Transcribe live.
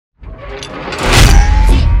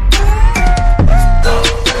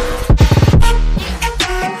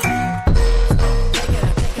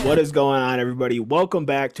is going on, everybody? Welcome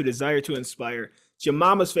back to Desire to Inspire. It's your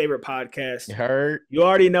mama's favorite podcast. You heard? You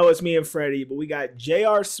already know it's me and Freddie, but we got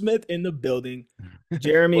J.R. Smith in the building.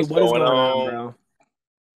 Jeremy, What's what is going going on, on? bro?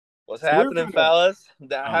 What's So we were happening, kind of, fellas?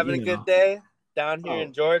 oh, Having a good day down here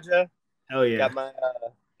in Georgia. hell yeah. Got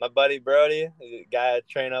my buddy Brody, the guy I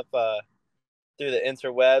train up through the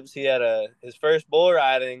interwebs. He had his first bull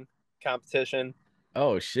riding competition,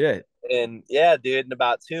 Oh shit. and yeah, dude, in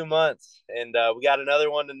about 2 months, and we got another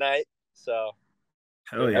one tonight. So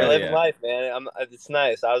Hell we're yeah. living life, man. It's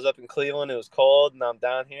nice. I was up in Cleveland; it was cold, and I'm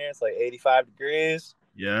down here. It's like 85 degrees.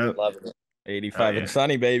 Yeah. Loving it. 85 Oh, yeah. and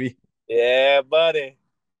sunny, baby. Yeah, buddy.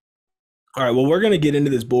 All right. Well, we're going to get into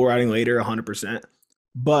this bull riding later, 100%.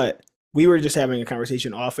 But we were just having a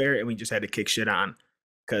conversation off air and we just had to kick shit on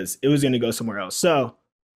because it was going to go somewhere else. So,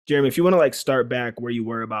 Jeremy, if you want to start back where you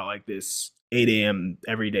were about this 8 a.m.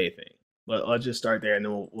 everyday thing, let's just start there and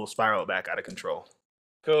then we'll spiral back out of control.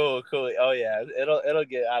 Cool. Oh yeah, it'll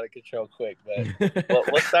get out of control quick, but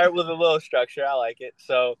we'll start with a little structure. I like it.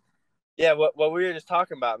 So, yeah, what we were just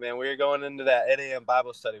talking about, man, we were going into that 8 a.m.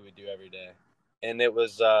 Bible study we do every day, and it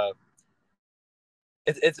was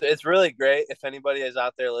it's really great. If anybody is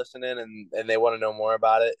out there listening and they want to know more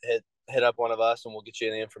about it, hit up one of us and we'll get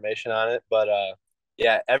you the information on it. But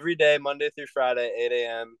yeah, every day, Monday through Friday, 8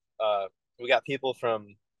 a.m. We got people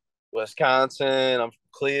from Wisconsin. I'm from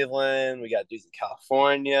Cleveland. We got dudes in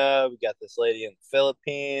California. We got this lady in the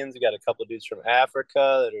Philippines. We got a couple dudes from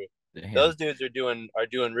Africa that are. Damn. Those dudes are doing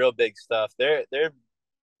real big stuff. They're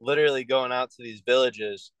literally going out to these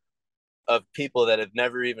villages of people that have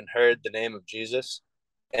never even heard the name of Jesus,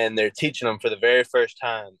 and they're teaching them for the very first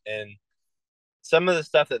time. And some of the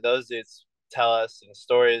stuff that those dudes tell us and the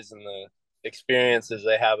stories and the experiences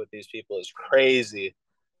they have with these people is crazy.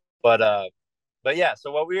 But yeah,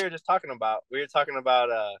 so what we were just talking about,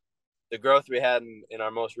 the growth we had in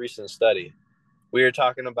our most recent study. We were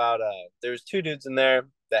talking about there was two dudes in there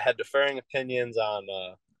that had differing opinions on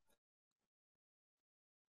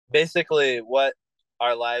basically what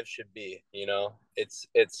our lives should be. It's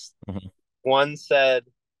Mhm. one said,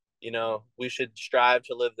 we should strive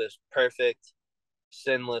to live this perfect,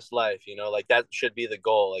 sinless life. Like that should be the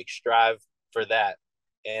goal. Like strive for that.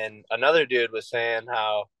 And another dude was saying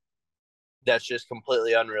how that's just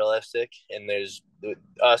completely unrealistic, and there's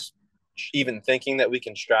us even thinking that we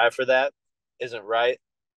can strive for that isn't right.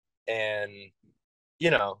 And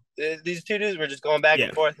these two dudes were just going back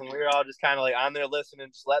and forth, and we were all just kind of on there listening,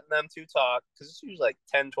 just letting them two talk, because it's usually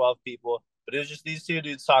 10, 12 people, but it was just these two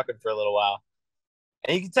dudes talking for a little while,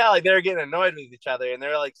 and you can tell they were getting annoyed with each other, and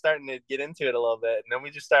they're starting to get into it a little bit, and then we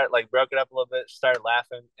just broke it up a little bit, started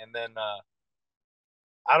laughing, and then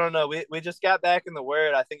I don't know, we just got back in the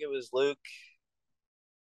word. I think it was Luke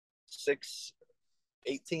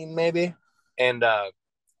 6:18 maybe, and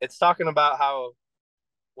it's talking about how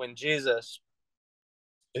when Jesus,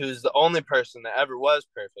 who's the only person that ever was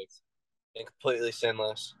perfect and completely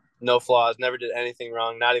sinless, no flaws, never did anything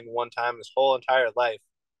wrong, not even one time his whole entire life,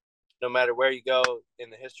 no matter where you go in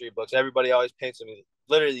the history books, everybody always paints him,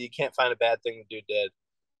 literally you can't find a bad thing the dude did.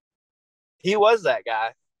 He was that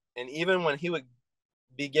guy. And even when he would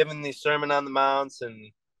be giving these Sermon on the Mounts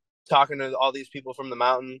and talking to all these people from the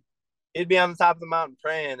mountain, he'd be on the top of the mountain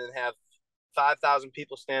praying and have 5,000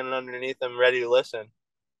 people standing underneath him ready to listen.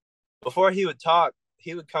 Before he would talk,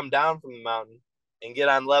 he would come down from the mountain and get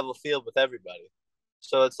on level field with everybody.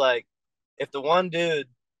 So it's like, if the one dude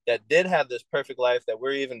that did have this perfect life that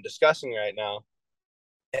we're even discussing right now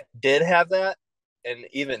did have that, and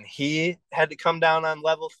even he had to come down on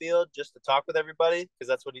level field just to talk with everybody because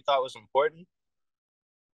that's what he thought was important,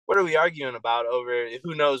 what are we arguing about over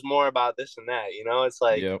who knows more about this and that? It's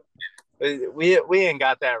like, Yep. we ain't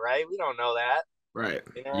got that right. We don't know that. Right.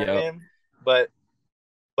 You know what I mean? But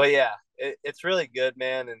yeah, it's really good,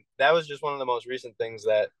 man. And that was just one of the most recent things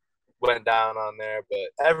that went down on there. But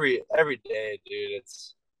every day, dude,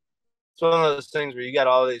 it's one of those things where you got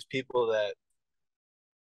all these people that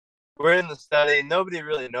we're in the study. Nobody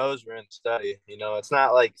really knows we're in the study. It's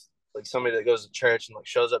not like somebody that goes to church and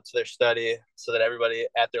shows up to their study so that everybody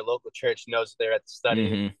at their local church knows that they're at the study.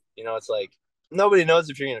 Mhm. It's like nobody knows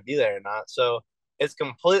if you're going to be there or not. So it's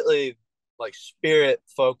completely spirit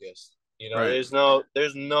focused. Right. There's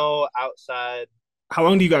no outside. How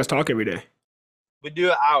long do you guys talk every day? We do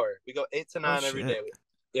an hour. We go 8 to 9 every day.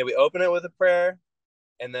 Yeah, we open it with a prayer,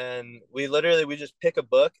 and then we just pick a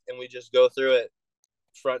book and we just go through it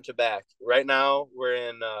front to back. Right now we're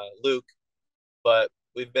in Luke, but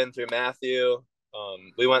we've been through Matthew.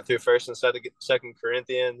 We went through First and Second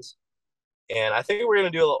Corinthians, and I think we're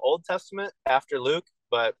gonna do a little Old Testament after Luke.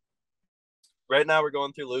 But right now we're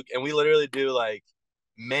going through Luke, and we literally do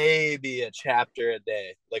maybe a chapter a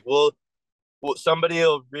day. Like somebody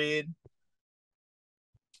will read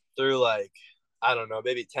through like, I don't know,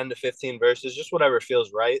 maybe 10 to 15 verses, just whatever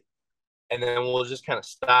feels right. And then we'll just kind of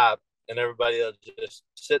stop and everybody will just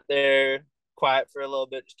sit there quiet for a little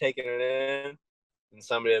bit, just taking it in. And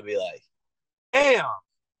somebody will be like, damn,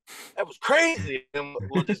 that was crazy. And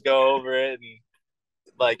we'll just go over it and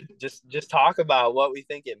like just talk about what we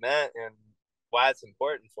think it meant and why it's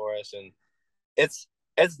important for us. And it's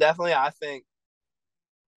definitely, I think,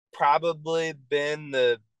 probably been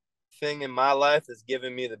the thing in my life that's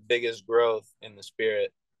given me the biggest growth in the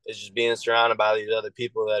spirit, is just being surrounded by these other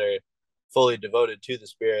people that are fully devoted to the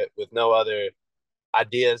spirit with no other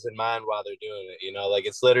ideas in mind while they're doing it. You know, like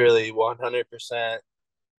it's literally 100%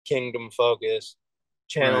 kingdom focused,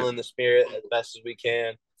 channeling the spirit as best as we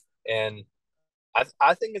can. And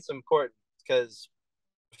I think it's important because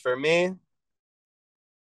for me,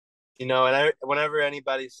 you know, and whenever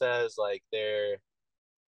anybody says like they're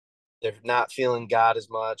not feeling God as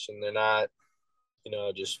much and they're not, you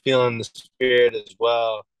know, just feeling the spirit as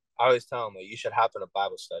well, I always tell them like you should hop in a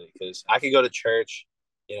Bible study, because I could go to church,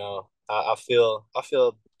 you know, I feel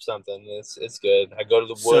something. It's good. I go to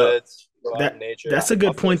the woods, go out in nature. That's a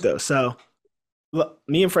good point though. So look,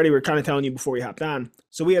 me and Freddie were kind of telling you before we hopped on.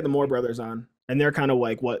 So we had the Moore brothers on, and they're kind of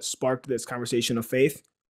like what sparked this conversation of faith.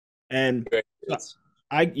 And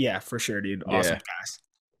yeah, for sure, dude. Awesome guys.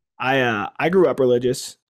 I grew up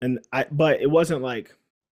religious, but it wasn't like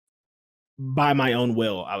by my own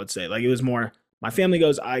will, I would say. Like it was more my family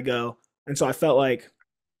goes, I go. And so I felt like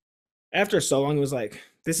after so long, it was like,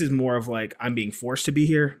 this is more of like, I'm being forced to be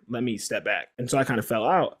here. Let me step back. And so I kind of fell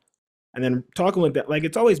out. And then talking with them, like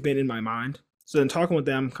it's always been in my mind. So then talking with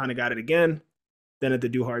them, kind of got it again. Then at the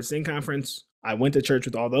Do Hard Sing conference, I went to church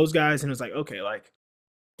with all those guys and it was like, okay, like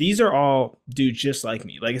these are all dudes just like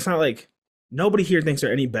me. Like it's not like nobody here thinks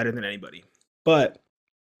they're any better than anybody. But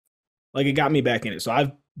like it got me back in it. So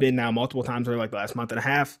I've been now multiple times over like the last month and a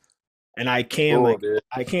half. And I can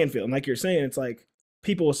I can feel, and like you're saying, it's like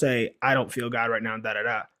people will say, I don't feel God right now, da da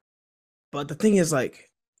da. But the thing is,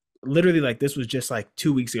 like, literally, like this was just like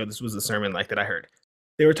 2 weeks ago. This was the sermon like that I heard.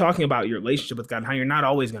 They were talking about your relationship with God and how you're not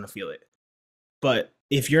always gonna feel it. But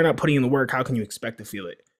if you're not putting in the work, how can you expect to feel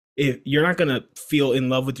it? If you're not gonna feel in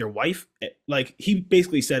love with your wife, like he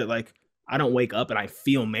basically said it like, I don't wake up and I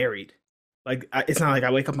feel married. Like it's not like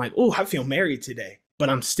I wake up and I'm like, oh, I feel married today, but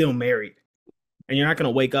I'm still married. And you're not going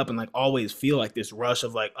to wake up and like always feel like this rush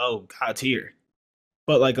of like, oh, God's here.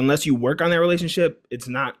 But like, unless you work on that relationship,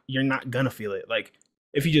 you're not going to feel it. Like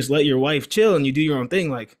if you just let your wife chill and you do your own thing,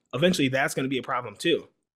 like eventually that's going to be a problem too.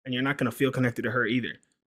 And you're not going to feel connected to her either.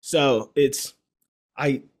 So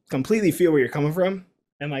I completely feel where you're coming from.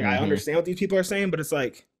 And like, I understand what these people are saying, but it's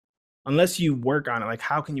like, unless you work on it, like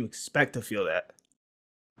how can you expect to feel that?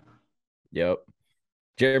 Yep.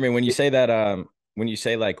 Jeremy, when you say that, when you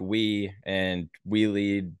say like we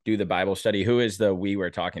lead, do the Bible study, who is the we we're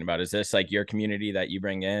talking about? Is this like your community that you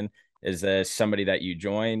bring in? Is this somebody that you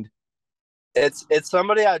joined? It's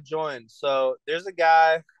somebody I joined. So there's a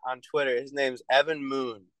guy on Twitter. His name's Evan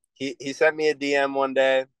Moon. He sent me a DM one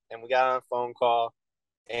day and we got on a phone call,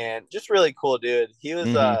 and just really cool dude. He was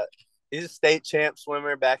he's a state champ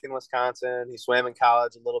swimmer back in Wisconsin. He swam in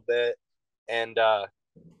college a little bit, and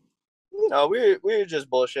you know, we were just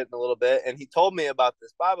bullshitting a little bit, and he told me about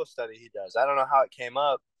this Bible study he does. I don't know how it came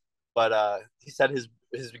up, but he said his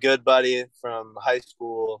good buddy from high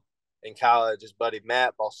school and college, his buddy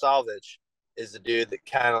Matt Balsavich, is the dude that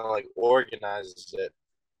kind of like organizes it.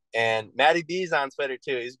 And Matty B's on Twitter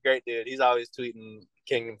too. He's a great dude. He's always tweeting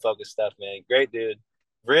kingdom focused stuff, man. Great dude.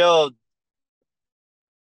 Real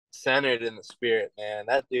centered in the spirit, man.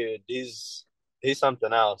 That dude, he's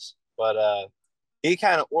something else. But he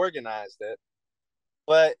kind of organized it.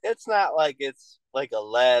 But it's not like it's like a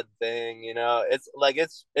lead thing, you know. It's like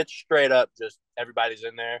it's straight up just everybody's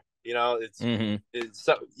in there, you know. It's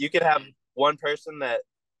so you could have one person that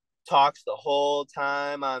talks the whole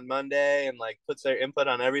time on Monday and like puts their input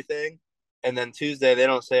on everything, and then Tuesday they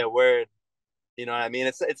don't say a word. You know what I mean?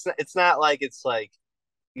 It's not like it's like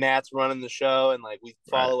Matt's running the show and like we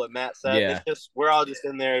follow what Matt said. Yeah. It's just we're all just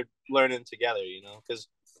in there learning together, you know, because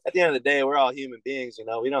at the end of the day we're all human beings, you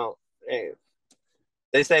know. We don't. Hey,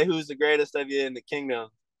 they say who's the greatest of you in the kingdom,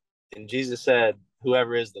 and Jesus said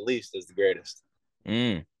whoever is the least is the greatest.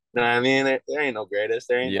 You know what I mean? There ain't no greatest.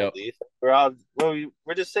 There ain't no least.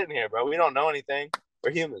 We're just sitting here, bro. We don't know anything.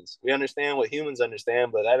 We're humans. We understand what humans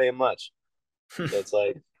understand, but that ain't much. So it's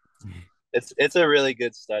like, it's a really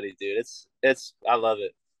good study, dude. It's I love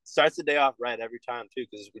it. Starts the day off right every time too,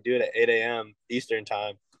 because we do it at 8 a.m. Eastern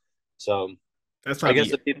time. So That's I guess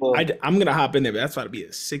probably the people, I'm gonna hop in there, but that's about to be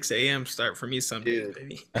a 6 a.m. start for me Sunday, dude.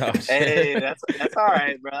 baby. Oh, Hey, shit. that's all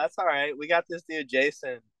right, bro. That's all right. We got this dude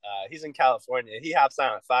Jason. He's in California. He hops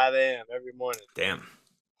on at 5 a.m. every morning. Damn.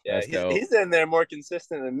 Yeah, That's dope. he's in there more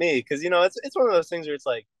consistent than me because it's one of those things where it's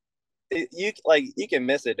like you can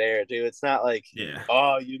miss a day or two. It's not like, Yeah.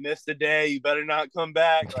 oh, you missed a day, you better not come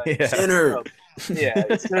back. Like, Yeah. Sinner.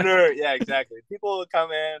 yeah, sooner. Yeah, exactly. People will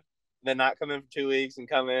come in, then not come in for 2 weeks, and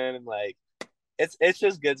come in and like it's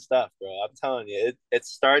just good stuff, bro. I'm telling you, it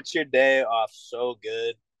starts your day off so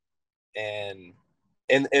good, and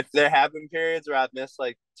if there have been periods where I've missed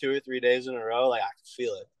like 2 or 3 days in a row, like I can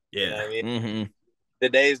feel it. You know Yeah. what I mean? Hmm. The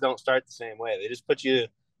days don't start the same way. They just put you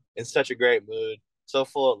in such a great mood, so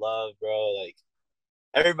full of love, bro. Like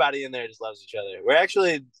everybody in there just loves each other. We're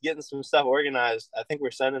actually getting some stuff organized. I think we're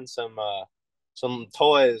sending some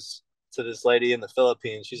toys to this lady in the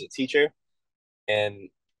Philippines. She's a teacher, and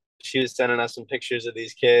she was sending us some pictures of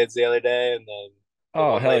these kids the other day, and then the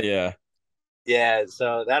Oh, one hell lady, yeah. yeah.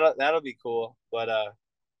 So that'll be cool. But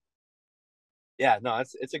yeah, no,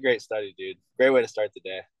 it's a great study, dude. Great way to start the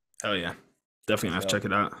day. Hell yeah. Definitely gonna have to Yep. check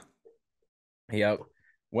it out. Yep.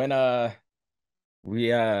 When we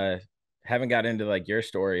haven't got into like your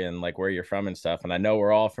story and like where you're from and stuff, and I know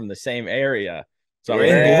we're all from the same area, so I'm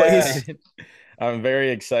Lorraine very boys. excited. I'm very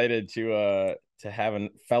excited to have a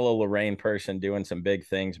fellow Lorraine person doing some big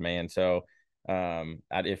things, man. So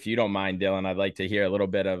if you don't mind, Dylan, I'd like to hear a little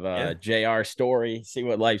bit of Yeah. JR story, see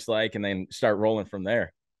what life's like, and then start rolling from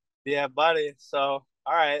there. Yeah, buddy. So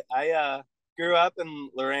all right, I grew up in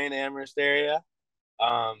Lorraine Amherst area.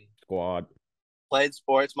 Um, Squad. Played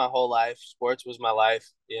sports my whole life. Sports was my life.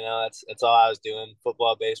 That's all I was doing.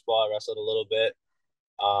 Football, baseball. I wrestled a little bit.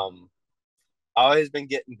 Um, I always been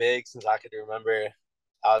getting big since I could remember.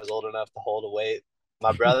 I was old enough to hold a weight.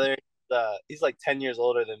 My brother, he's like 10 years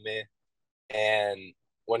older than me, and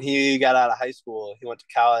when he got out of high school, he went to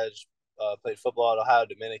college, played football at Ohio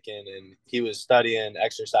Dominican, and he was studying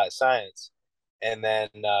exercise science. And then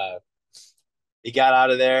he got out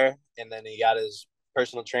of there, and then he got his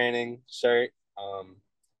personal training cert,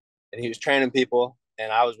 and he was training people.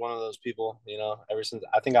 And I was one of those people, ever since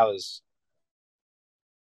I think I was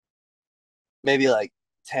maybe like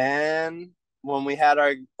 10 when we had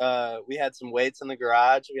some weights in the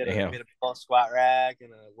garage. Damn. We had a small squat rack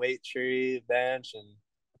and a weight tree bench and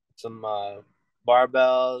some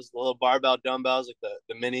barbells, the little barbell dumbbells, like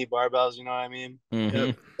the mini barbells, you know what I mean? Hmm.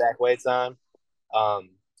 Yep. Stack weights on.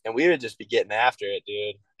 And we would just be getting after it,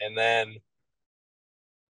 dude. And then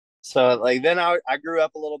so like then I grew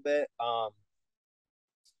up a little bit.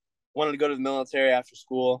 Wanted to go to the military after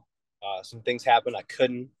school. Some things happened. I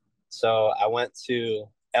couldn't. So I went to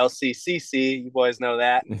LCCC. You boys know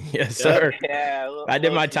that. Yes, Yep. sir. Yeah. I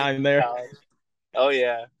did my time there. College. Oh,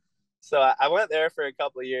 yeah. So I went there for a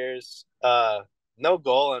couple of years. No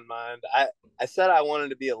goal in mind. I said I wanted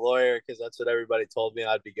to be a lawyer because that's what everybody told me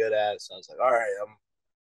I'd be good at. So I was like, all right, I'm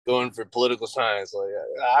going for political science. Like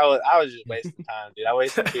I was just wasting time, dude. I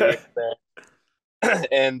wasted 2 years there.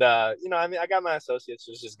 And I mean, I got my associates,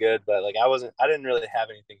 which is good, but like I didn't really have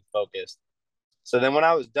anything focused. So then when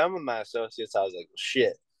I was done with my associates, I was like, well,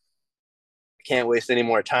 shit, I can't waste any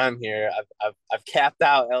more time here. I've capped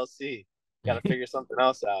out LC. Got to figure something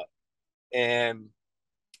else out. And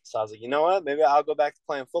so I was like, you know what? Maybe I'll go back to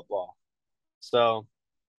playing football. So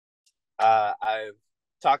I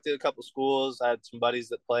talked to a couple schools. I had some buddies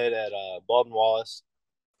that played at Baldwin Wallace,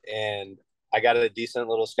 and I got a decent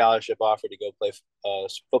little scholarship offer to go play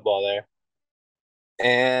football there.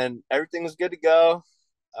 And everything was good to go.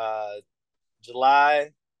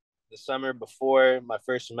 July, the summer before my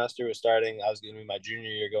first semester was starting, I was going to be my junior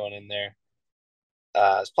year going in there.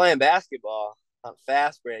 I was playing basketball on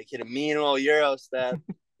fast break, hit a mean old Euro step.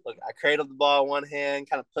 Look, I cradled the ball one hand,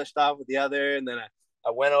 kind of pushed off with the other, and then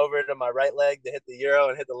I went over to my right leg to hit the Euro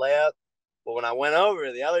and hit the layup. But when I went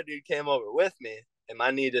over, the other dude came over with me, and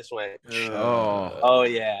my knee just went. Oh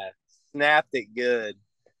yeah, snapped it good.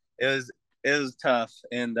 It was tough,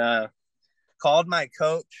 and called my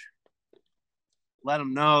coach, let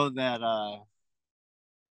him know that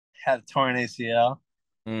had a torn ACL.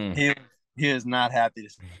 Mm. He was not happy to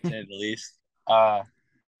say the least.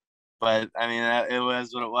 But I mean, it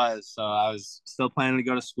was what it was. So I was still planning to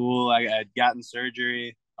go to school. I had gotten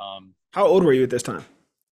surgery. How old were you at this time?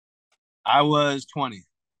 I was 20.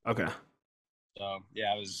 Okay. So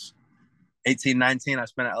yeah, I was 18, 19. I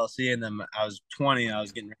spent at LC, and then I was 20. I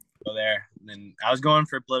was getting ready to go there. And then I was going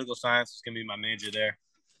for political science. It's gonna be my major there.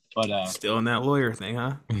 But Still in that lawyer thing,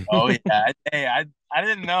 huh? oh yeah, I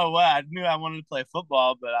didn't know what. I knew I wanted to play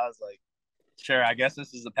football, but I was like, sure, I guess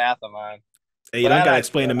this is the path I'm on. Hey, you don't gotta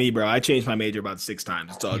explain to me, bro. I changed my major about 6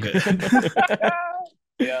 times. It's all good.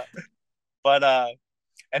 Yeah. But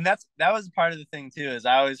and that was part of the thing too, is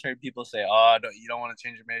I always heard people say, "Oh, you don't want to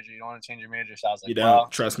change your major. You don't want to change your major." So I was like, You don't. well,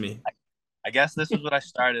 Trust me. I guess this is what I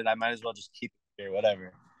started. I might as well just keep it here,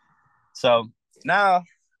 whatever. So now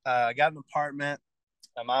I got an apartment.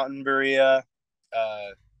 I'm out in Berea,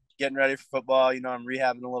 getting ready for football. You know, I'm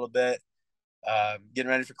rehabbing a little bit, getting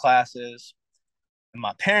ready for classes. And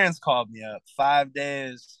my parents called me up 5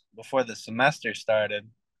 days before the semester started,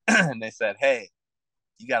 and they said, "Hey,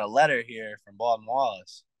 you got a letter here from Baldwin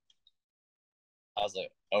Wallace." I was like,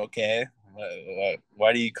 "Okay, why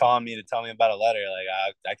are you calling me to tell me about a letter?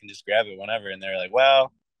 Like, I can just grab it whenever." And they're like,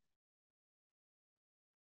 "Well,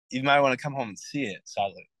 you might want to come home and see it." So I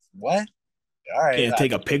was like, "What? All right." Can't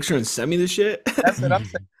take a picture and send me the shit. That's what I'm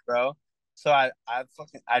saying, bro. So I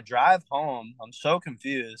drive home. I'm so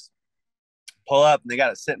confused. Pull up and they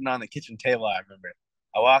got it sitting on the kitchen table. I remember.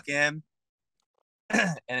 I walk in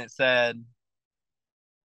and it said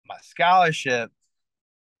my scholarship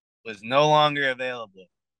was no longer available.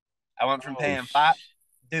 I went from paying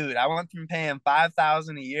dude. I went from paying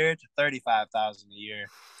 5,000 a year to 35,000 a year.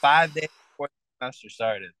 5 days before the semester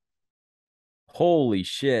started. Holy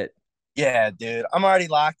shit. Yeah, dude. I'm already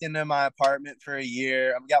locked into my apartment for a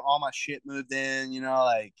year. I've got all my shit moved in. You know,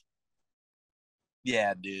 like,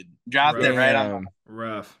 yeah, dude. Dropped it right on.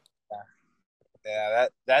 Rough. Yeah,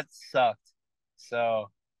 that sucked. So,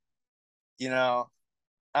 you know,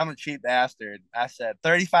 I'm a cheap bastard. I said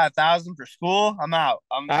 35,000 for school. I'm out.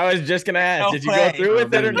 I was just gonna ask, No did you way. go through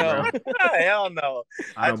with it or no? Hell no.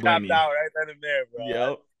 I don't blame dropped you. out right then and there, bro.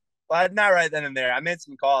 Yep. Well, not right then and there. I made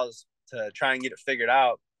some calls to try and get it figured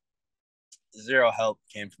out. Zero help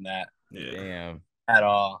came from that. Yeah. Damn. At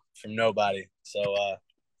all. From nobody. So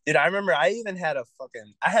dude, I remember I even had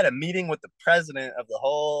a meeting with the president of the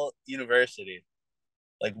whole university.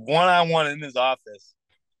 Like one-on-one in his office,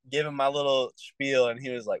 give him my little spiel, and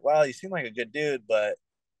he was like, "Well, you seem like a good dude, but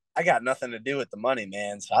I got nothing to do with the money,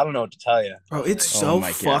 man. So I don't know what to tell you." Bro, it's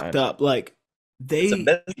like, so fucked up. Like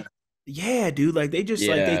yeah, dude. Like they just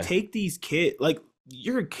like they take these kids. Like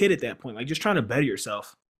you're a kid at that point. Like just trying to better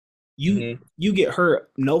yourself. You get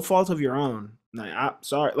hurt, no fault of your own. Like I'm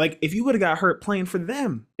sorry. Like if you would have got hurt playing for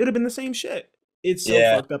them, it'd have been the same shit. It's so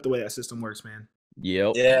fucked up the way that system works, man.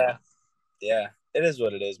 Yep. Yeah. It is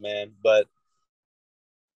what it is, man. But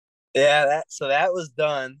yeah, that was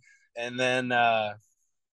done, and then now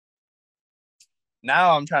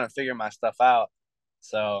I'm trying to figure my stuff out.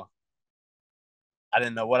 So I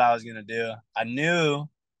didn't know what I was gonna do. I knew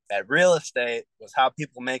that real estate was how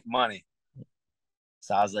people make money.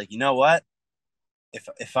 So I was like, you know what?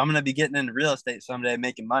 If I'm gonna be getting into real estate someday,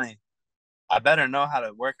 making money, I better know how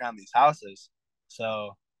to work on these houses.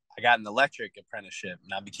 So I got an electric apprenticeship,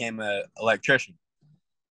 and I became an electrician.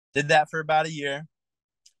 Did that for about a year,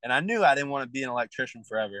 and I knew I didn't want to be an electrician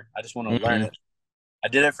forever. I just want to learn it. I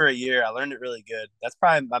did it for a year. I learned it really good. That's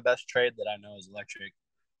probably my best trade that I know is electric.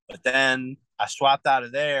 But then I swapped out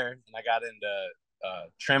of there, and I got into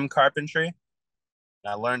trim carpentry.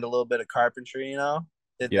 And I learned a little bit of carpentry,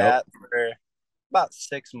 did that for about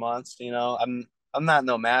 6 months. I'm not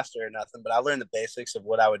no master or nothing, but I learned the basics of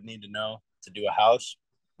what I would need to know to do a house.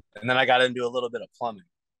 And then I got into a little bit of plumbing.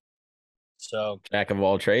 So jack of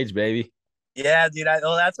all trades, baby. Yeah, dude.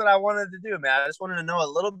 That's what I wanted to do, man. I just wanted to know a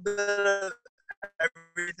little bit of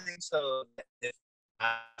everything. So if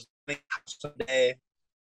I was someday,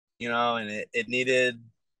 and it needed,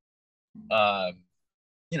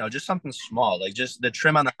 just something small, like just the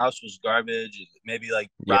trim on the house was garbage, maybe like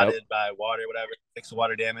rotted by water, whatever, fix the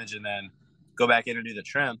water damage, and then go back in and do the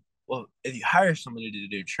trim. Well, if you hire somebody to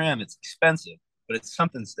do trim, it's expensive, but it's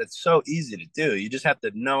something that's so easy to do. You just have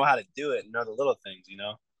to know how to do it and know the little things,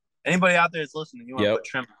 Anybody out there that's listening, you want to put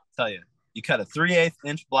trim, I'll tell you. You cut a 3/8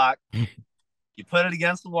 inch block, you put it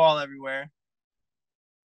against the wall everywhere,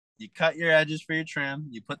 you cut your edges for your trim,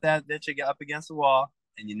 you put that bitch up against the wall,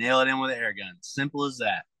 and you nail it in with an air gun. Simple as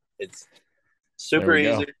that. It's super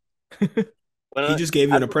easy. He just gave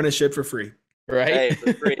you an apprenticeship for free. Right? Hey,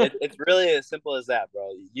 for free. It's really as simple as that,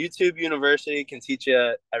 bro. YouTube University can teach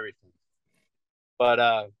you everything. But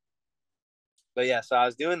yeah, so I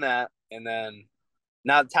was doing that, and then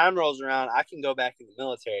now the time rolls around, I can go back in the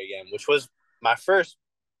military again, which was my first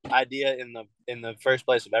idea in the first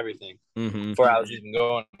place of everything before I was even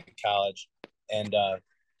going to college. And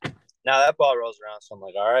now that ball rolls around, so I'm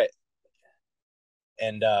like, all right.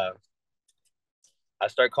 And I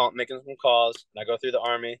start making some calls, and I go through the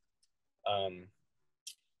Army,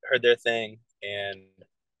 heard their thing, and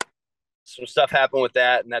some stuff happened with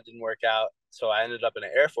that, and that didn't work out. So I ended up in an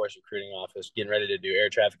Air Force recruiting office getting ready to do air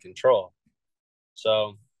traffic control.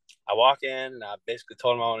 So I walk in and I basically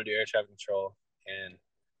told them I want to do air traffic control. And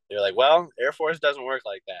they're like, well, Air Force doesn't work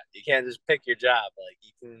like that. You can't just pick your job. Like,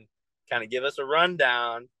 you can kind of give us a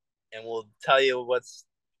rundown and we'll tell you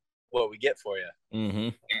what we get for you. Mm-hmm.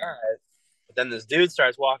 All right. But then this dude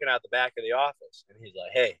starts walking out the back of the office and he's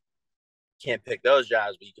like, hey, can't pick those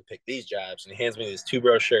jobs, but you can pick these jobs. And he hands me these 2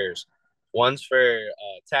 brochures. One's for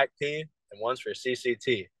TAC-P and one's for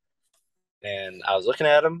CCT. And I was looking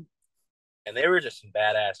at them, and they were just some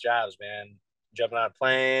badass jobs, man. Jumping out of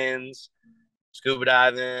planes, scuba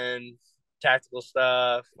diving, tactical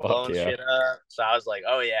stuff, blowing shit up. So I was like,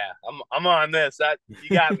 oh yeah, I'm on this. You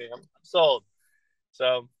got me. I'm sold.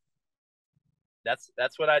 So that's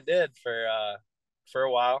what I did for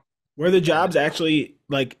a while. Were the jobs actually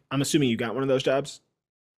like? I'm assuming you got one of those jobs.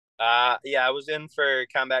 Yeah, I was in for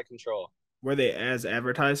combat control. Were they as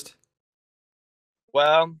advertised?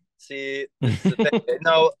 Well, see, this is the thing.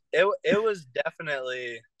 No, it was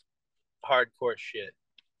definitely hardcore shit.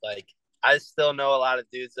 Like, I still know a lot of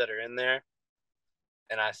dudes that are in there,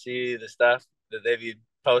 and I see the stuff that they've been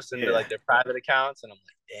posting to like their private accounts, and I'm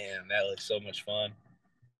like, damn, that looks so much fun.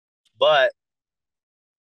 But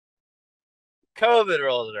COVID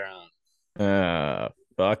rolls around.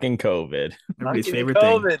 Fucking COVID. Everybody's fucking favorite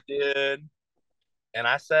COVID, thing. dude. And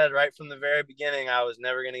I said right from the very beginning I was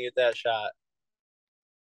never gonna get that shot.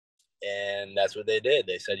 And that's what they did.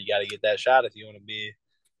 They said you got to get that shot if you want to be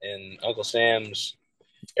in Uncle Sam's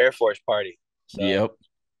Air Force party. So yep.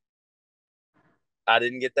 I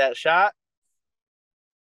didn't get that shot.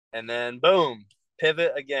 And then boom,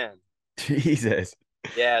 pivot again. Jesus.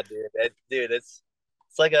 Yeah, dude. It's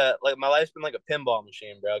like my life's been like a pinball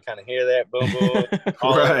machine, bro. Kind of here, there, boom, boom.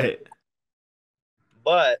 Right.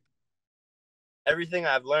 But everything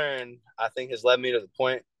I've learned, I think, has led me to the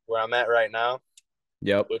point where I'm at right now.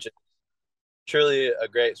 Yep. Which is truly a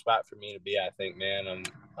great spot for me to be, I think, man.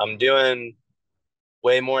 I'm doing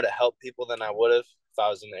way more to help people than I would have if I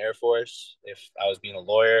was in the Air Force, if I was being a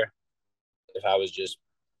lawyer, if I was just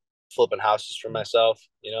flipping houses for myself,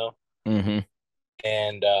 you know? Mm-hmm.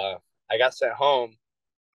 And I got sent home,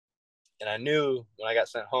 and I knew when I got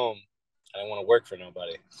sent home, I didn't want to work for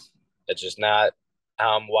nobody. That's just not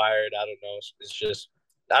how I'm wired. I don't know. It's just,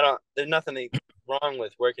 there's nothing wrong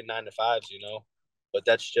with working 9 to 5s, you know? But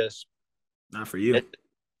that's just not for you.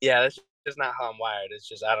 That's just not how I'm wired. It's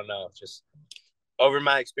just, I don't know. It's just over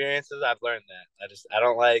my experiences, I've learned that. I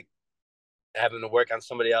don't like having to work on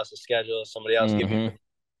somebody else's schedule, somebody else giving me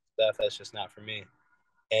stuff. That's just not for me.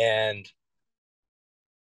 And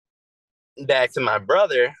back to my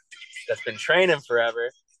brother that's been training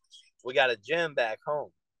forever, we got a gym back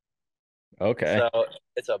home. Okay. So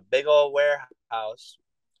it's a big old warehouse.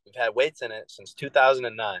 We've had weights in it since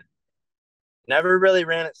 2009. Never really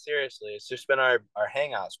ran it seriously. It's just been our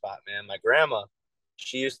hangout spot, man. My grandma,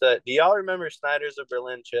 she used to. Do y'all remember Snyder's of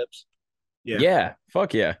Berlin chips? Yeah.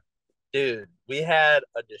 Fuck yeah. Dude, we had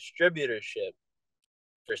a distributorship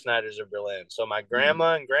for Snyder's of Berlin. So my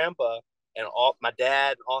grandma and grandpa and my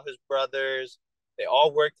dad and all his brothers, they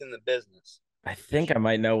all worked in the business. I think I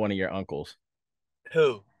might know one of your uncles.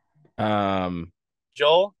 Who?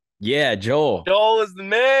 Joel? Yeah, Joel. Joel was the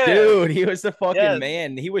man. Dude, he was the fucking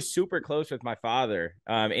man. He was super close with my father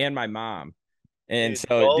and my mom. And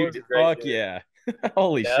dude, fuck yeah.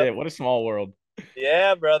 Holy shit, what a small world.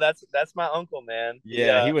 Yeah, bro, that's my uncle, man.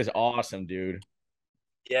 Yeah, he was awesome, dude.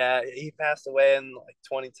 Yeah, he passed away in like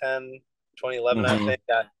 2010, 2011, I think.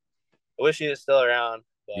 I wish he was still around.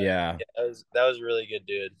 But yeah, that was a really good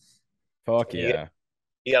dude. Fuck yeah.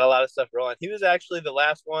 He got a lot of stuff rolling. He was actually the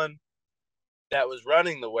last one that was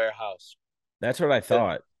running the warehouse. That's what I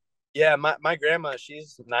thought. Yeah, my grandma,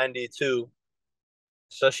 she's 92.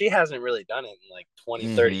 So she hasn't really done it in like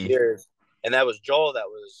 20, 30 years. And that was Joel that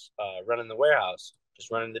was running the warehouse,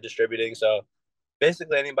 just running the distributing. So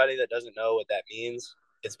basically anybody that doesn't know what that means,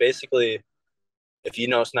 it's basically, if you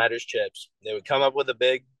know Snyder's Chips, they would come up with a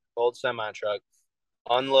big old semi-truck,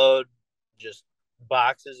 unload just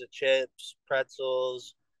boxes of chips,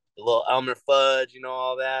 pretzels, the little Elmer Fudge, you know,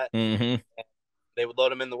 all that. They would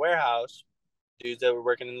load them in the warehouse. Dudes that were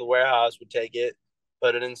working in the warehouse would take it,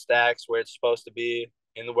 put it in stacks where it's supposed to be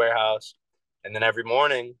in the warehouse. And then every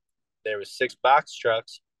morning, there was 6 box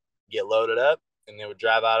trucks get loaded up, and they would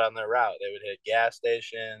drive out on their route. They would hit gas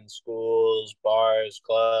stations, schools, bars,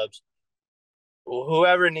 clubs,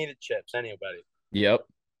 whoever needed chips, anybody. Yep.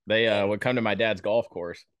 They would come to my dad's golf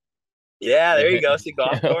course. Yeah, there you go. See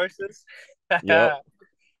golf courses? Yep.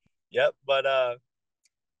 Yep. But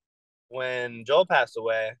when Joel passed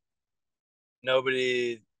away,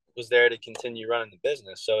 nobody was there to continue running the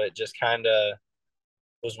business. So it just kind of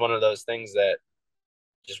was one of those things that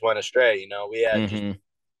just went astray. You know, we had just Mhm.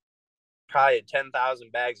 probably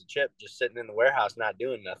 10,000 bags of chip just sitting in the warehouse, not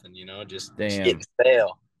doing nothing, you know, just Damn. getting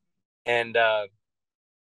stale. And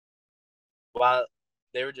while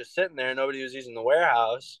they were just sitting there, nobody was using the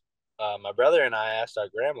warehouse. My brother and I asked our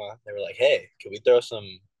grandma. They were like, "Hey, can we throw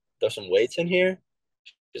some weights in here?"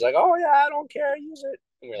 She's like, "Oh yeah, I don't care, use it."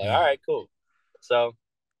 And we're like, "All right, cool." So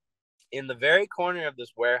in the very corner of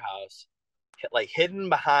this warehouse, like hidden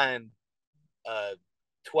behind a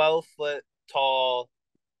 12-foot tall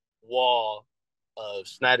wall of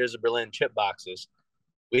Snyder's of Berlin chip boxes,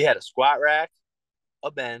 we had a squat rack,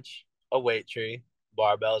 a bench, a weight tree,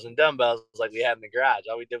 barbells, and dumbbells like we had in the garage.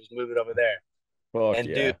 All we did was move it over there. Fuck And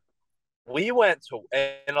yeah. dude, we went to,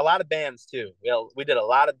 and a lot of bands too. We did a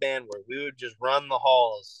lot of band work. We would just run the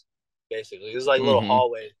halls, basically. It was like little Mhm.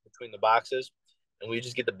 hallways between the boxes, and we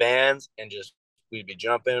just get the bands and just we'd be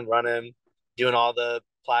jumping, running, doing all the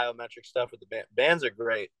plyometric stuff with the band. Bands are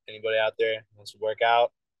great. Anybody out there wants to work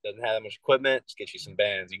out, doesn't have that much equipment, just get you some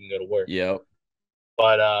bands. You can go to work. Yep.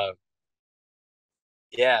 But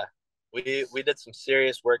yeah, we did some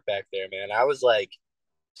serious work back there, man. I was like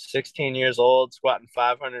 16 years old, squatting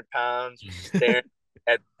 500 pounds, just staring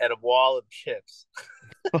at a wall of chips.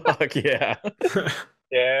 Fuck yeah.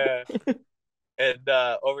 Yeah. And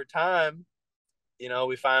over time, you know,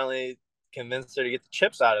 we finally convinced her to get the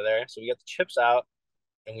chips out of there. So we got the chips out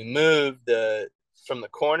and we moved from the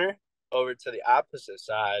corner over to the opposite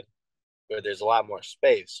side where there's a lot more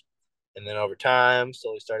space. And then over time,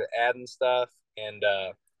 slowly started adding stuff. And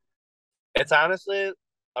it's honestly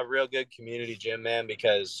a real good community gym, man,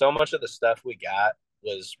 because so much of the stuff we got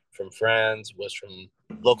was from friends, was from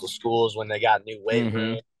local schools when they got new weight Mhm.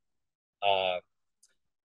 room. Uh,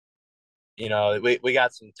 you know, we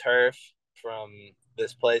got some turf from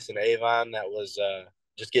this place in Avon that was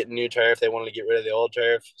just getting new turf. They wanted to get rid of the old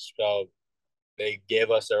turf, so they gave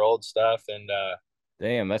us their old stuff. And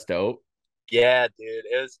Damn, that's dope. yeah, dude,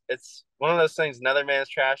 it's one of those things. Another man's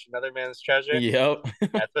trash, another man's treasure. Yep.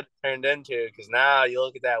 That's what it turned into. Because now you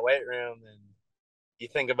look at that weight room and you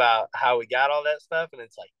think about how we got all that stuff, and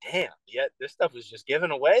it's like, damn, yeah, this stuff was just given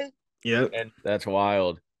away. Yep. And That's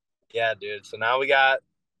wild. yeah, dude. So now we got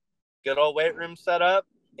good old weight room set up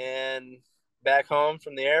and back home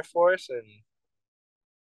from the Air Force and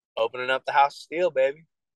opening up the House of Steel, baby.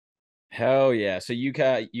 Hell yeah. So you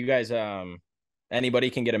guys anybody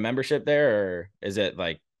can get a membership there, or is it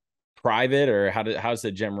like private, or how's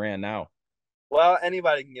the gym ran now? Well,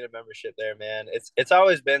 anybody can get a membership there, man. It's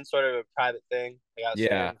always been sort of a private thing. Like I was Yeah.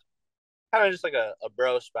 saying, kind of just like a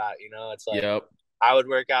bro spot, you know. It's like Yep. I would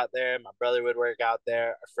work out there, my brother would work out there,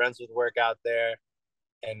 our friends would work out there,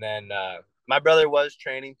 and then my brother was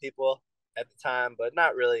training people at the time, but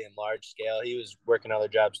not really in large scale. He was working other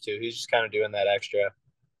jobs too. He's just kind of doing that extra.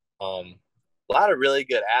 A lot of really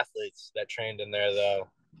good athletes that trained in there, though.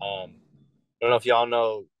 I don't know if y'all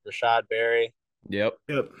know Rashad Berry. Yep.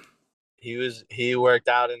 Yep. He worked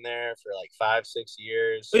out in there for like 5-6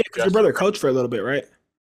 years. Oh, yeah, because your brother coached for a little bit, right?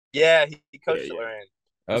 Yeah, he coached Yeah, at yeah. Lorraine.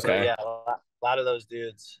 So Okay. yeah, a lot of those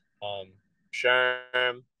dudes.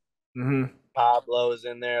 Sherm, Mm-hmm. Pablo is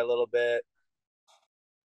in there a little bit.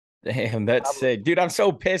 Damn, that's Pablo, sick. Dude, I'm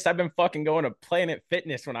so pissed. I've been fucking going to Planet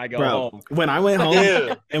Fitness when I go Bro, home. when I went home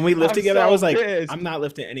dude. and we lived I'm together, I so was like, pissed. I'm not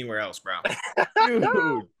lifting anywhere else, bro.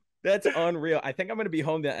 Dude, that's unreal. I think I'm gonna be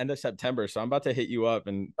home the end of September, so I'm about to hit you up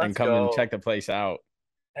and Let's come and go. check the place out.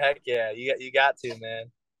 Heck yeah, you got to,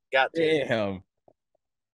 man. Got to. Damn.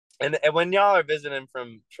 And when y'all are visiting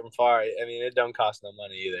from far, I mean, it don't cost no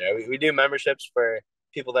money either. We do memberships for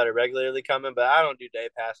people that are regularly coming, but I don't do day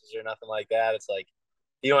passes or nothing like that. It's like,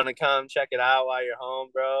 if you want to come check it out while you're home,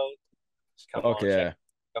 bro, just come Fuck on, yeah.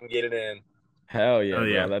 come get it in. Hell yeah, Oh,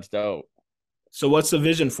 yeah. bro. That's dope. So what's the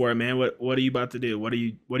vision for it, man? What are you about to do? What are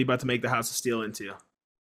you about to make the House of Steel into?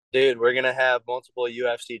 Dude, we're gonna have multiple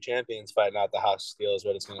UFC champions fighting out the House of Steel is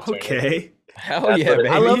what it's gonna turn into. Okay. Hell That's yeah, what baby.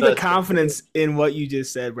 I love the That's- confidence in what you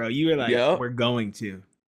just said, bro. You were like, Yep. we're going to.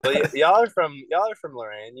 Well, y'all are from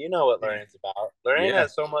Lorraine. You know what Lorraine's about. Lorraine Yeah.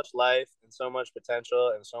 has so much life and so much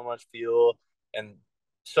potential and so much fuel and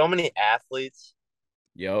so many athletes.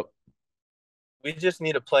 Yep. We just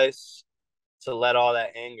need a place to let all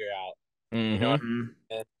that anger out. Mhm. You know,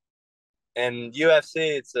 Mhm. and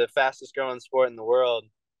UFC, it's the fastest growing sport in the world.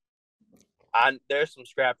 There's some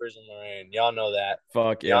scrappers in Lorraine. Y'all know that.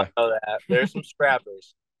 Fuck yeah. Y'all know that. There's some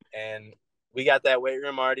scrappers. And we got that weight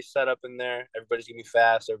room already set up in there. Everybody's going to be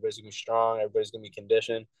fast. Everybody's going to be strong. Everybody's going to be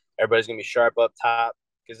conditioned. Everybody's going to be sharp up top.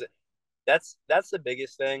 Because that's the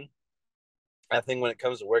biggest thing, I think, when it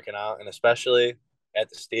comes to working out, and especially at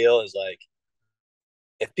the Steel, is like,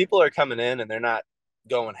 if people are coming in and they're not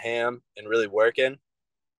going ham and really working,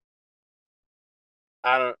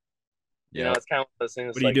 I don't, Yeah. it's kind of one of those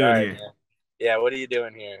things. What are you Like, doing all right, here? man. Yeah, what are you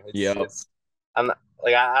doing here? Yep. I'm not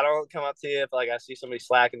like I don't come up to you if like I see somebody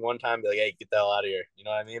slacking one time, be like, hey, get the hell out of here. You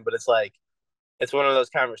know what I mean? But it's like it's one of those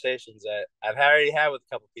conversations that I've already had with a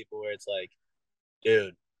couple people where it's like,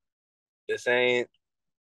 dude, this ain't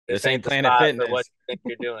This this ain't ain't the Planet spot for what Fitness. you think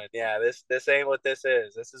you're doing. Yeah, this ain't what this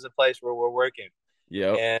is. This is a place where we're working.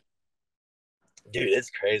 Yep. And dude, it's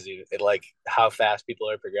crazy. Like how fast people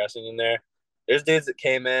are progressing in there. There's dudes that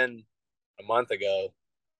came in a month ago,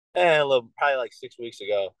 probably like 6 weeks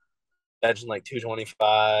ago, benching like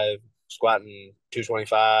 225, squatting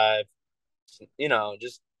 225.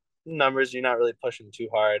 Just numbers you're not really pushing too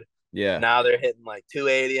hard. Yeah. Now they're hitting like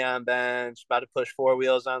 280 on bench, about to push 4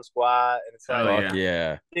 wheels on squat, and it's like, Oh, Fuck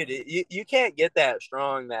yeah. dude, you can't get that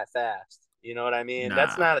strong that fast. You know what I mean?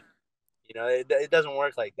 That's Nah. not, it doesn't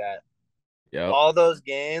work like that. Yep. All those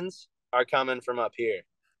gains are coming from up here.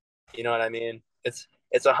 You know what I mean? It's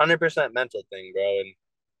 100% mental thing, bro. And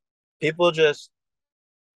people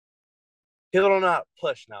don't know how to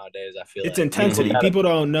push nowadays. I feel It's like intensity. Mhm. People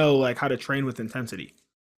don't know like how to train with intensity.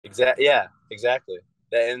 Yeah, exactly.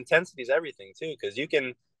 The intensity is everything too, because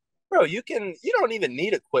bro, you don't even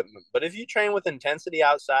need equipment, but if you train with intensity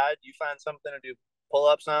outside, you find something to do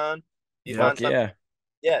pull-ups on. You Yeah. find Fuck something, yeah.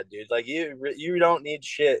 yeah, dude. Like you don't need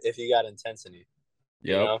shit if you got intensity.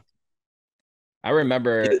 You Yep. know? I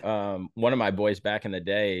remember one of my boys back in the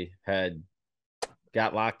day had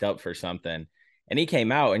got locked up for something, and he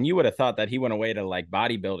came out, and you would have thought that he went away to like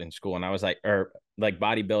bodybuilding school, and I was like, or like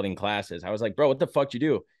bodybuilding classes. I was like, bro, what the fuck you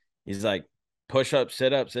do? He's like, push ups,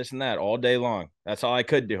 sit ups, this and that all day long. That's all I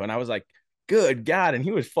could do. And I was like, good God. And he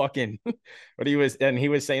was fucking, and he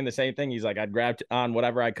was saying the same thing. He's like, I'd grab on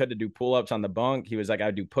whatever I could to do pull ups on the bunk. He was like,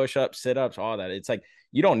 I'd do push ups, sit ups, all that. It's like,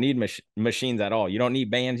 you don't need machines at all. You don't need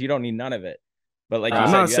bands. You don't need none of it. But like you I'm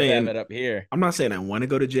said, not you have to have saying it up here. I'm not saying I want to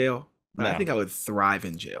go to jail, but I No. think I would thrive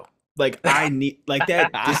in jail. Like I need like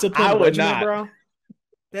that discipline I would regimen, not. bro.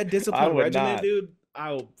 That I discipline would regimen, not. dude.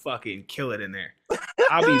 I'll fucking kill it in there.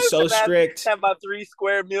 I'll be so strict. Have about 3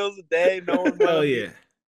 square meals a day. No one Hell will yeah.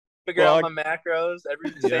 figure out Fuck. my macros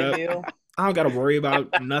every same Yep. meal. I don't gotta worry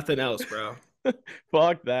about nothing else, bro.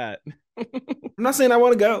 Fuck that. I'm not saying I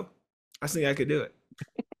want to go. I think I could do it.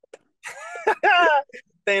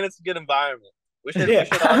 Saying it's a good environment. We should Yeah.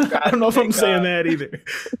 all strive I don't know if to I'm make, saying that either.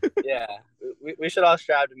 yeah, we should all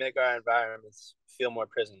strive to make our environments feel more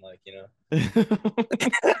prison-like.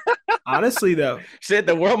 Honestly, though, Shit,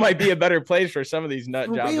 the world might be a better place for some of these nut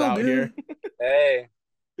for jobs real, out dude. here. Hey,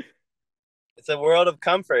 it's a world of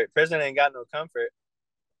comfort. Prison ain't got no comfort.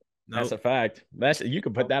 Nope. That's a fact. You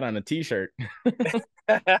could put that on a t-shirt.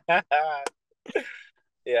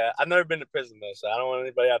 Yeah, I've never been to prison though, so I don't want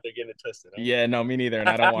anybody out there getting it twisted. Huh? Yeah, no, me neither, and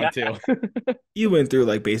I don't want to. You went through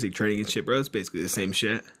like basic training and shit, bro. It's basically the same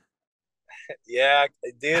shit. Yeah,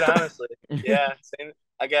 dude. Honestly, yeah. Same.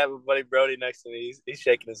 I got my buddy Brody next to me. He's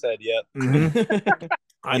shaking his head. Yep. Mhm.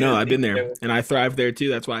 I know. I've been there, Yeah. and I thrived there too.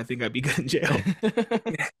 That's why I think I'd be good in jail.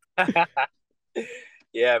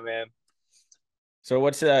 Yeah, man. So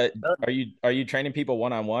what's are you training people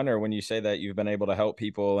one-on-one, or when you say that you've been able to help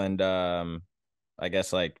people and I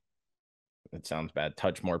guess like it sounds bad,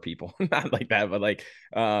 touch more people, not like that, but like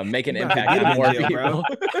make an You about to impact get on him more in jail, bro.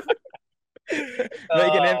 people.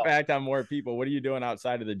 Make an impact on more people. What are you doing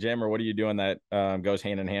outside of the gym, or what are you doing that goes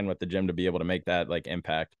hand in hand with the gym to be able to make that like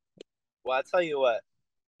impact? Well, I tell you what,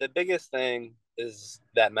 the biggest thing is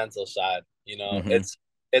that mental side. Mhm.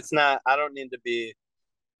 It's not. I don't need to be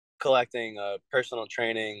collecting a personal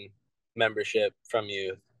training membership from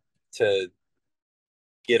you to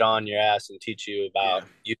get on your ass and teach you about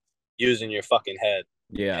using your fucking head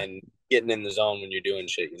Yeah. and getting in the zone when you're doing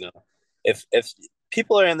shit. If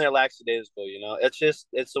people are in their lackadaisical,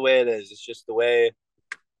 it's the way it is. It's just the way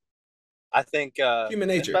I think. Human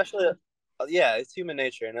nature. Especially, yeah, it's human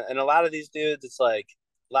nature, and a lot of these dudes, it's like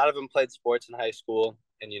a lot of them played sports in high school,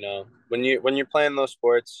 and when you're playing those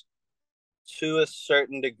sports, to a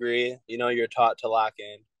certain degree, you're taught to lock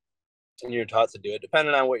in and you're taught to do it,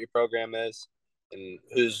 depending on what your program is and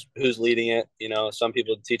who's leading it. Some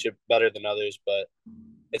people teach it better than others, but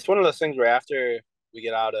it's one of those things where after we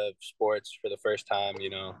get out of sports for the first time,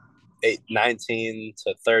 19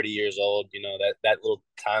 to 30 years old, that little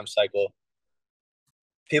time cycle,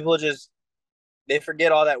 people they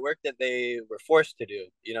forget all that work that they were forced to do,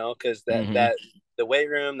 because that the weight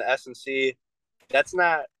room, the S&C, it's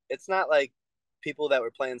not like people that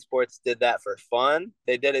were playing sports did that for fun.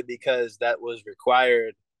 They did it because that was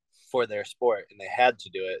required for their sport and they had to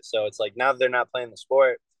do it. So it's like now that they're not playing the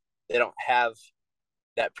sport, they don't have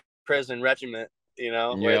that prison regiment,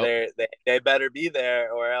 where they better be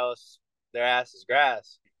there or else their ass is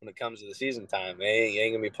grass when it comes to the season time. They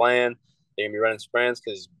ain't gonna be playing. They're gonna be running sprints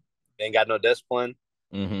because they ain't got no discipline.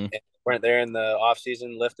 Mm-hmm. And weren't there in the off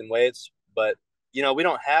season lifting weights. But we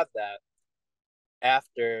don't have that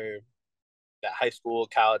after that high school,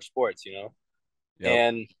 college sports. Yep.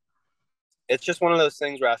 And it's just one of those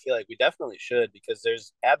things where I feel like we definitely should, because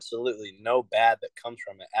there's absolutely no bad that comes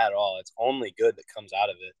from it at all. It's only good that comes out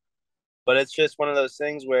of it. But it's just one of those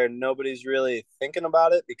things where nobody's really thinking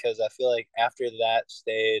about it, because I feel like after that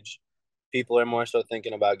stage, people are more so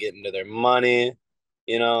thinking about getting to their money,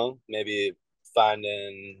 maybe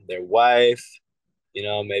finding their wife,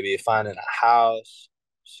 maybe finding a house,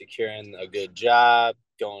 securing a good job,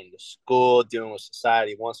 going to school, doing what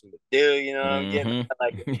society wants them to do. Getting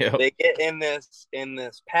Yep. they get in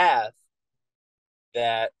this path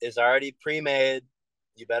that is already pre-made.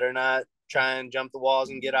 You better not try and jump the walls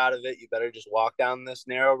and get out of it. You better just walk down this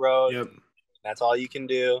narrow road. Yep. That's all you can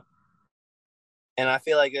do. And I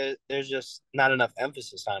feel like there's just not enough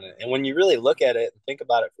emphasis on it. And when you really look at it and think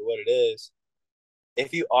about it for what it is,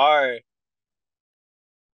 if you are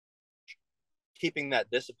keeping that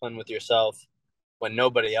discipline with yourself when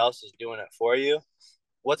nobody else is doing it for you,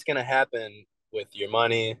 what's going to happen with your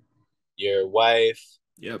money, your wife,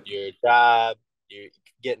 Yep. your job, you're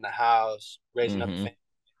getting a house, raising up a family?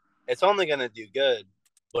 It's only going to do good,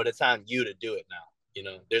 but it's on you to do it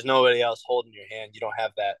now. There's nobody else holding your hand. You don't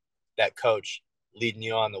have that coach leading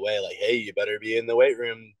you on the way, like, hey, you better be in the weight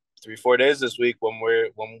room 3-4 days this week when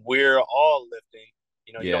we're all lifting.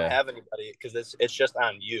 You don't have anybody, because it's just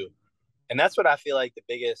on you. And that's what I feel like the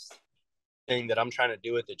biggest thing that I'm trying to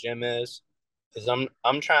do with the gym is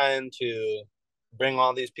I'm trying to bring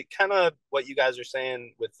all these people, kind of what you guys are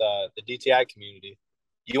saying with the DTI community.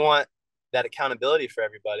 You want that accountability for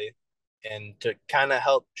everybody, and to kind of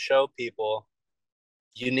help show people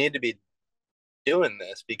you need to be doing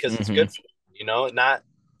this because it's good for you,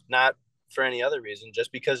 not for any other reason,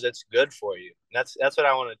 just because it's good for you. And that's what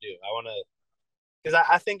I want to do. I want to, because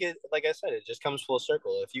I think it, like I said, it just comes full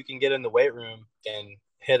circle. If you can get in the weight room and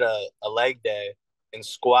hit a leg day and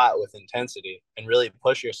squat with intensity and really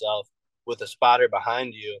push yourself with a spotter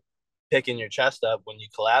behind you, picking your chest up when you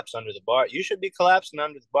collapse under the bar, you should be collapsing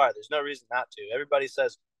under the bar. There's no reason not to. Everybody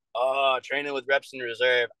says, oh, training with reps in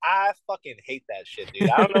reserve. I fucking hate that shit, dude.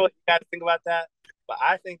 I don't know what you guys think about that, but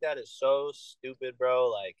I think that is so stupid, bro.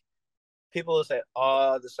 Like, people will say,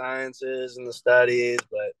 oh, the sciences and the studies,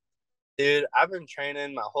 but dude, I've been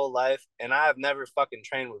training my whole life, and I've never fucking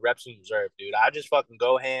trained with reps in reserve, dude. I just fucking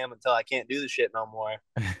go ham until I can't do the shit no more.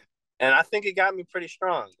 And I think it got me pretty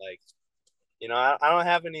strong. Like, I don't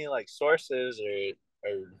have any like sources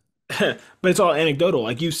or but it's all anecdotal.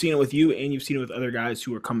 Like, you've seen it with you, and you've seen it with other guys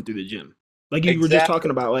who are coming through the gym. Like you were just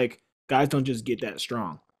talking about, like, guys don't just get that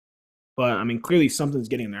strong. But I mean, clearly something's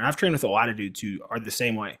getting there. I've trained with a lot of dudes who are the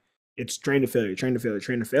same way. It's train to failure, train to failure,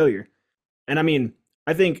 train to failure. And I mean,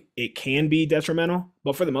 I think it can be detrimental,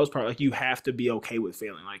 but for the most part, like, you have to be okay with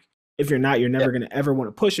failing. Like, if you're not, you're never going to ever want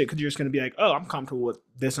to push it, because you're just going to be like, oh, I'm comfortable with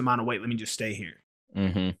this amount of weight. Let me just stay here.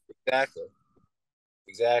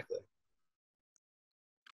 Exactly.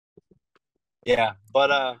 Yeah,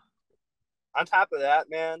 but on top of that,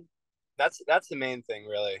 man, that's the main thing,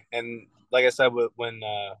 really. And like I said, when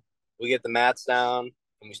we get the mats down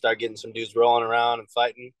and we start getting some dudes rolling around and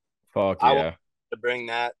fighting, I want to bring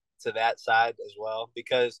that to that side as well,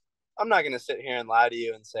 because I'm not going to sit here and lie to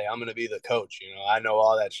you and say I'm going to be the coach. I know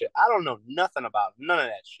all that shit. I don't know nothing about none of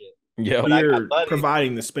that shit. Yeah, but you're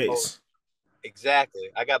providing the space.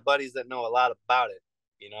 Exactly. I got buddies that know a lot about it.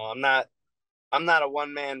 I'm not a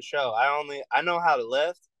one-man show. I know how to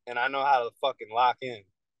lift, and I know how to fucking lock in.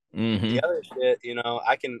 The other shit,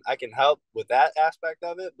 I can help with that aspect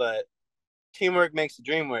of it, but teamwork makes the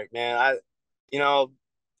dream work, man.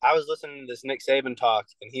 I was listening to this Nick Saban talk,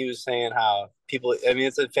 and he was saying how people, I mean,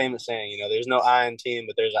 it's a famous saying, there's no I in team,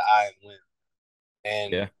 but there's an I in win.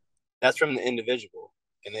 And that's from the individual.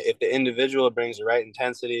 And if the individual brings the right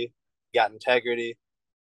intensity, got integrity,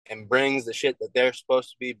 and brings the shit that they're supposed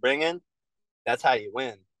to be bringing, that's how you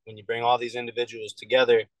win. When you bring all these individuals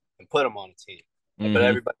together and put them on a team. But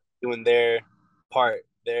everybody doing their part,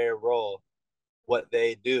 their role, what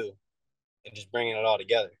they do, and just bringing it all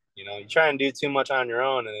together. You try and do too much on your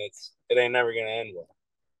own, and it ain't never gonna end well.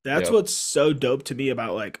 That's what's so dope to me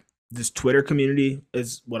about, like, this Twitter community,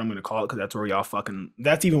 is what I'm gonna call it, because that's where y'all fucking.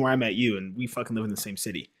 That's even where I met you, and we fucking live in the same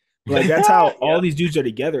city. Like, that's how all these dudes are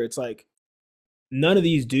together. It's like, none of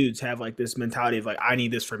these dudes have like this mentality of like, I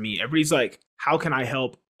need this for me. Everybody's like, how can I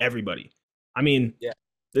help everybody? I mean,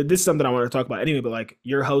 this is something I want to talk about anyway, but like,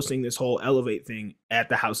 you're hosting this whole Elevate thing at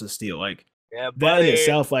the House of Steel. Like, that in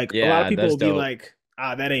itself, like, a lot of people will be like,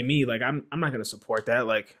 that ain't me. Like I'm not gonna support that.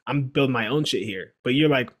 Like I'm building my own shit here. But you're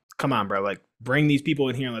like, come on, bro. Like bring these people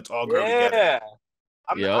in here and let's all grow together. Yeah.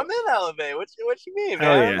 I'm Yep. in Elevate. What you mean,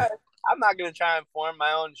 Hell man? yeah. I'm not gonna try and form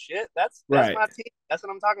my own shit. That's Right. my team. That's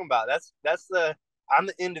what I'm talking about. I'm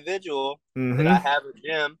the individual Mhm. that I have a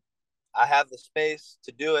gym. I have the space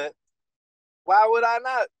to do it. Why would I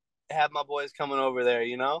not have my boys coming over there?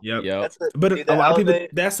 You know. Yep. Yep. That's it. But Dude, a the lot of people.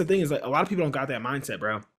 Elevate- That's the thing is like a lot of people don't got that mindset,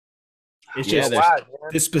 bro. It's Yeah, just there's- why,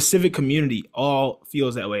 man? this specific community all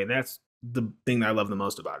feels that way, and that's the thing that I love the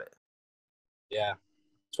most about it. Yeah,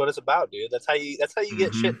 that's what it's about, dude. That's how you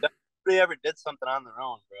get shit done. Nobody ever did something on their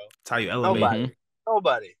own, bro. It's how you elevate. Nobody.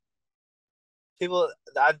 Nobody.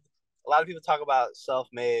 A lot of people talk about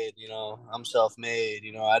self-made. You know, I'm self-made.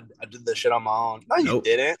 You know, I did this shit on my own. No, you Nope.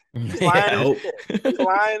 didn't. You Yeah. lying Nope. as shit. You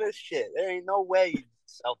lying as shit. There ain't no way you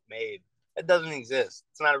self-made. It doesn't exist.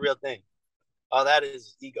 It's not a real thing. All that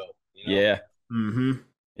is ego. You know? Yeah. Mm-hmm.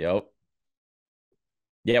 Yep.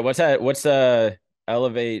 Yeah. What's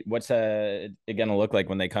Elevate? What's it gonna look like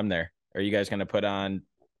when they come there? Are you guys gonna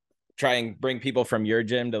try and bring people from your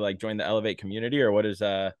gym to like join the Elevate community, or what is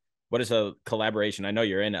a collaboration? I know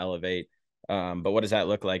you're in Elevate, but what does that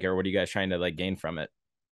look like, or what are you guys trying to like gain from it?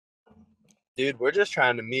 Dude, we're just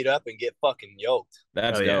trying to meet up and get fucking yoked.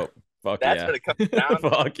 That's Hell yeah. dope. Fuck That's yeah. what it comes down to.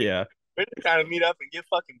 Fuck yeah. We're just trying to meet up and get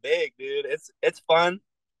fucking big, dude. It's fun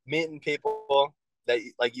meeting people that,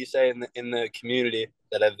 like you say, in the community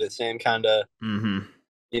that have the same kind of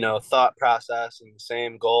thought process and the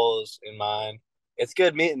same goals in mind. It's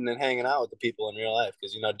good meeting and hanging out with the people in real life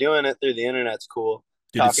because doing it through the internet's cool.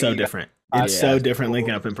 Dude, it's so different. It's so different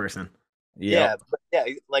linking up in person. Yeah, but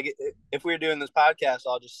like if we were doing this podcast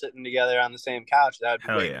all just sitting together on the same couch, that would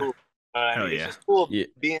be way cool. It's just cool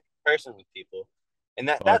being in person with people, and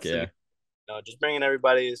that's just bringing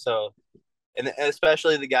everybody. So, and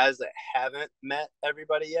especially the guys that haven't met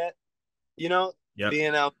everybody yet, being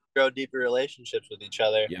able to grow deeper relationships with each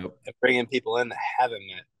other and bringing people in that haven't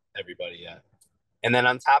met everybody yet. And then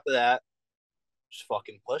on top of that, just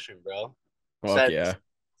fucking pushing, bro.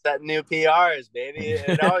 Set new PRs, baby.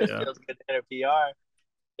 It always feels good to hit a PR.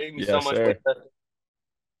 There's me so much weight.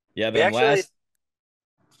 Yeah, then I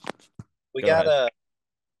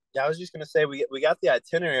was just gonna say we got the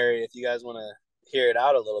itinerary if you guys want to hear it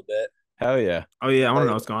out a little bit. Hell yeah. Oh yeah, I want to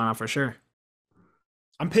know what's going on for sure.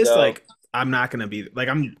 I'm pissed. Like I'm not gonna be like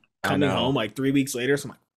I'm coming home like 3 weeks later. So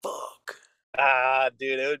I'm like, fuck.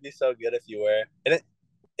 Dude, it would be so good if you were. And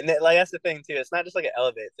like that's the thing too. It's not just like an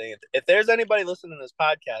Elevate thing. If there's anybody listening to this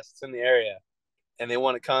podcast that's in the area and they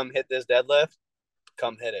want to come hit this deadlift,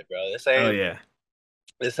 come hit it, bro. This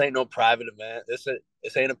ain't no private event. This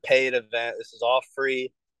ain't a paid event. This is all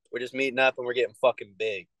free. We're just meeting up and we're getting fucking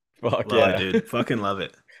big. Fuck love it, dude. Fucking love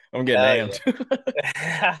it. I'm getting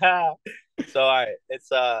amped. So all right,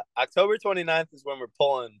 it's October 29th is when we're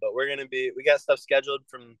pulling, but we got stuff scheduled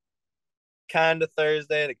from kind of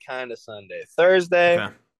Thursday to kind of Sunday. Thursday,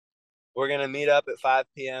 we're gonna meet up at 5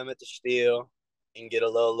 p.m. at the Steel and get a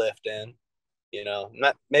little lift in.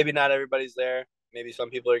 Maybe not everybody's there. Maybe some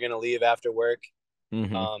people are gonna leave after work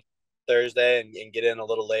Thursday and get in a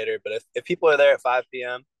little later. But if people are there at 5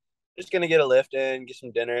 p.m., just gonna get a lift in, get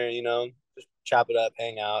some dinner. Just chop it up,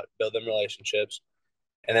 hang out, build them relationships,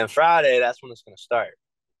 and then Friday, that's when it's gonna start.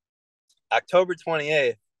 October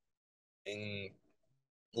 28th in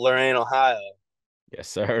Lorain, Ohio. Yes,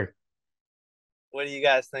 sir. What do you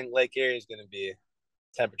guys think Lake Erie is going to be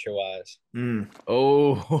temperature wise?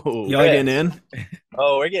 Oh, y'all getting in?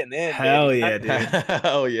 Oh, we're getting in. Hell baby. yeah, dude.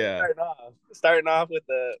 Hell yeah. Starting off with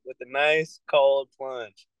the nice cold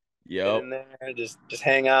plunge. Yep. Get in there, just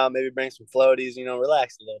hang out, maybe bring some floaties,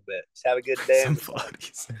 relax a little bit. Just have a good day. Some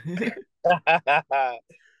floaties.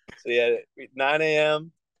 So yeah, 9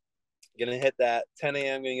 a.m. Gonna hit that. 10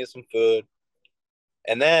 a.m. gonna get some food.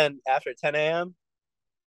 And then after 10 a.m.,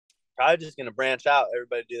 probably just gonna branch out.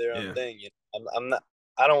 Everybody do their own thing. I'm not.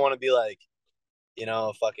 I don't want to be like,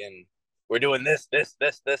 fucking. We're doing this, and this,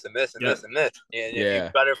 and this, and this, and this. You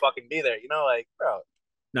better fucking be there. Bro.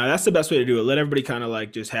 No, that's the best way to do it. Let everybody kind of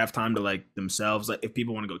like just have time to like themselves. Like if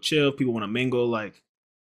people want to go chill, if people want to mingle, like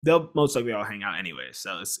they'll most likely all hang out anyway.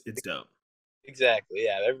 So it's dope. Exactly.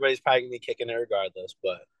 Yeah. Everybody's probably gonna be kicking it regardless,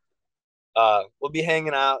 but we'll be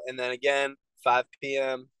hanging out, and then again. 5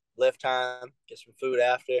 p.m. lift time, get some food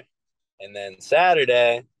after. And then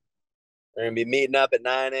Saturday, we're going to be meeting up at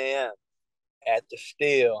 9 a.m. at the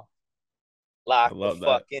Steel. Lock the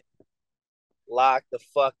fuck in. We're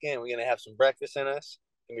going to have some breakfast in us.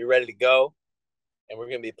 Going to be ready to go. And we're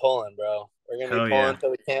going to be pulling, bro. We're going to be pulling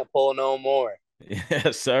until we can't pull no more.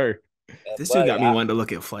 Yes, sir. This dude got me wanting to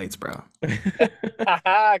look at flights, bro.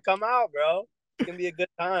 Come out, bro. It's gonna be a good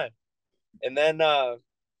time. And then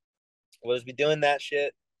we'll just be doing that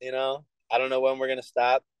shit. I don't know when we're gonna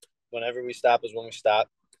stop. Whenever we stop is when we stop.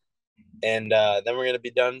 And then we're gonna be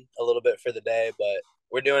done a little bit for the day. But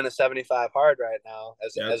we're doing a 75 hard right now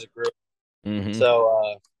as a group. Mm-hmm.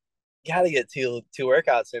 So got to get two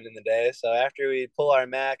workouts in the day. So after we pull our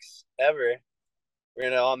max ever, we're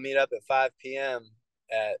gonna all meet up at 5 p.m.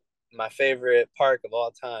 at my favorite park of all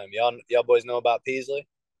time. Y'all boys know about Peasley?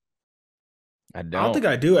 I don't. I don't think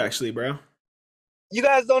I do actually, bro. You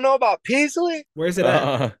guys don't know about Peasley? Where's it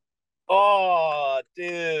at? Oh,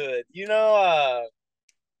 dude.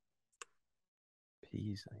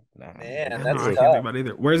 Peasley. Nah, Man, I that's can't tough. think about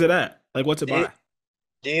either. Where's it at? Like, what's it by?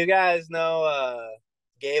 Do you guys know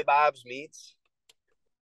Gay Bob's Meats?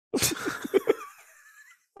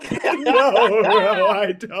 No, bro,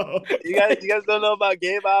 I don't. You guys don't know about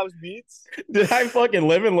Gay Bob's Meats? Did I fucking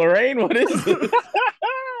live in Lorraine? What is this?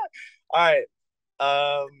 All right.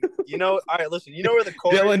 All right, listen, you know where the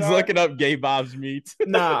Corys Dylan's are? looking up Gay Bob's Meats.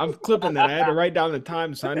 Nah, I'm clipping that. I had to write down the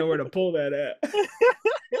time so I know where to pull that at.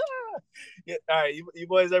 Yeah, all right, you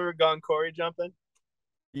boys ever gone Corey jumping?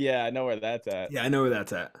 Yeah, I know where that's at. Yeah, I know where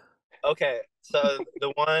that's at. Okay, so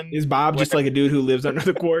the one Is Bob just like a dude who lives under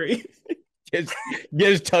the quarry? Gives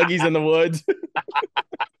tuggies in the woods.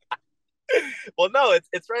 Well, no,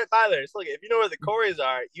 it's right by there. So look, if you know where the Corys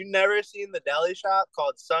are, you never seen the deli shop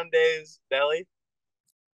called Sunday's Deli?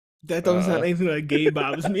 That doesn't sound anything like Gay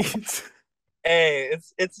Bob's Meats. Hey,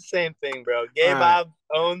 it's the same thing, bro. Gay All right. Bob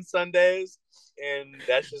owns Sundays, and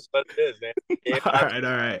that's just what it is, man. Gay All Bob,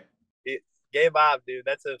 right. Gay Bob, dude,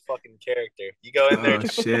 that's a fucking character. You go in there, Oh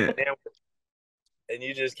shit. and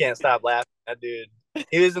you just can't stop laughing. That dude,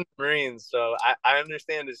 he was in the Marines, so I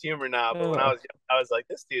understand his humor now. But when I was young, I was like,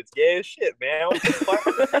 this dude's gay as shit, man. What the fuck?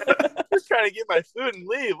 I'm just trying to get my food and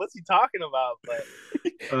leave. What's he talking about? But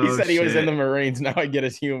He said he was in the Marines. Now I get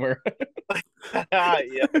his humor.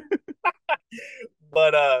 yeah.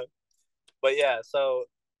 But yeah, so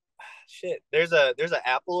shit. There's an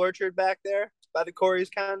apple orchard back there by the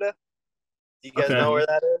Corys, kinda. You guys know where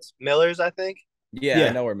that is? Miller's, I think. Yeah,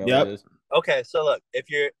 I know where Miller's is. Okay, so look,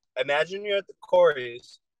 imagine you're at the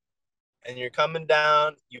Corys and you're coming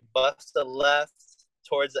down, you bust a left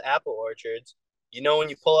towards the apple orchards. You know when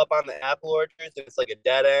you pull up on the apple orchards, it's like a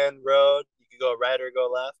dead end road. You can go right or go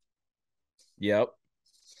left. Yep.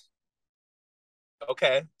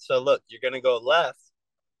 Okay, so look, you're gonna go left,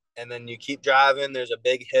 and then you keep driving. There's a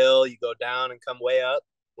big hill. You go down and come way up.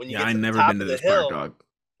 When you get to the never top been to of the this hill, park,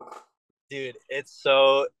 dog. dude, it's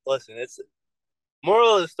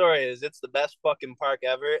moral of the story is it's the best fucking park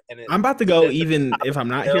ever. And I'm about to go even if I'm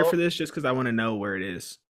not here for this, just because I want to know where it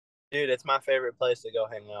is. Dude, it's my favorite place to go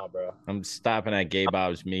hang out, bro. I'm stopping at Gay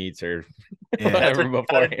Bob's Meats or Yeah. whatever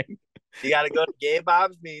beforehand. You gotta go to Gay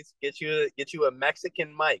Bob's Meats, get you a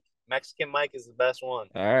Mexican Mike. Mexican Mike is the best one.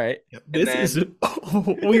 All right. This is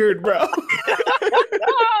weird, bro.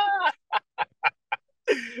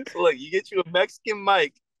 So look, you get you a Mexican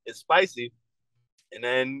Mike. It's spicy, and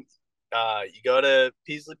then you go to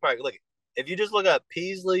Peasley Park. Look, if you just look up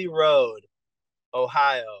Peasley Road,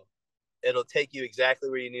 Ohio, it'll take you exactly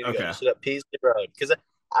where you need to go. Just look up Peasley Road, because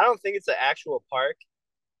I don't think it's an actual park.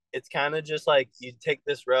 It's kind of just like you take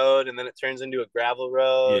this road and then it turns into a gravel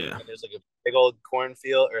road. Yeah. And there's like a big old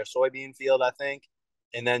cornfield or a soybean field, I think.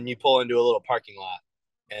 And then you pull into a little parking lot.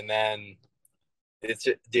 And then it's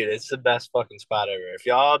the best fucking spot ever. If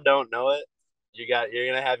y'all don't know it, you're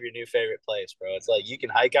gonna have your new favorite place, bro. It's like you can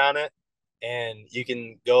hike on it and you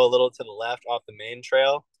can go a little to the left off the main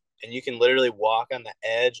trail and you can literally walk on the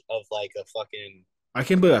edge of like a fucking I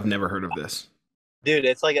can't believe I've never heard of this. Dude,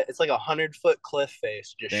 it's like a 100-foot cliff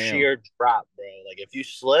face, just sheer drop, bro. Like if you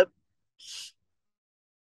slip,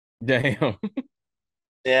 damn.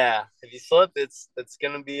 Yeah, if you slip, it's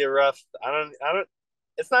gonna be a rough.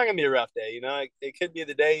 It's not gonna be a rough day, you know. It could be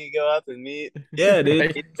the day you go up and meet. Yeah,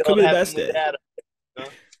 dude. It could be the best day. Dad, you know?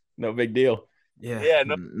 No big deal. Yeah,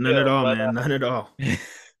 none at all, man. None at all.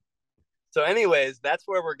 So, anyways, that's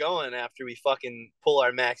where we're going after we fucking pull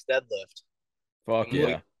our max deadlift. Fuck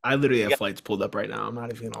yeah. I literally have flights pulled up right now. I'm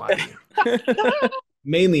not even gonna lie to you.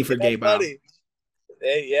 Mainly for Gay Bob.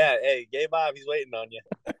 Hey, Gay Bob, he's waiting on you.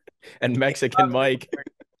 And Mexican Mike.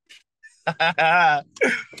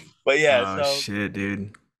 But yeah, oh, shit,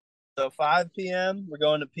 dude. So 5 p.m. we're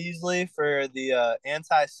going to Peasley for the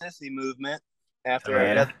anti-sissy movement after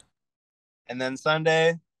and then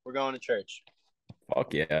Sunday we're going to church.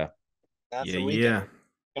 Fuck yeah. That's the weekend.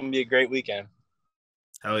 It's gonna be a great weekend.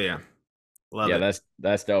 Hell yeah. Love it.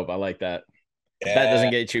 That's dope. I like that. Yeah. If that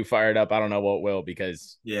doesn't get you fired up, I don't know what will,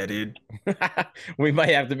 because yeah, dude. we might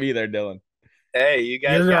have to be there, Dylan. Hey, you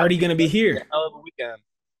guys You're got already me. gonna be That's a here, hell of a weekend.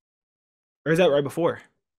 or is that right before?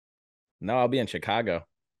 No, I'll be in Chicago.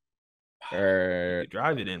 You Or could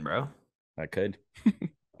drive it in, bro. I could.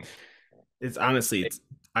 It's honestly,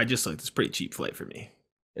 I just looked. It's a pretty cheap flight for me.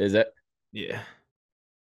 Is it? Yeah,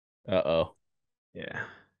 Uh-oh. yeah.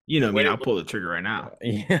 You know me. Wait, I'll pull the trigger right now.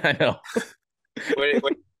 Yeah, I know. wait,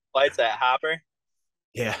 flights at Hopper?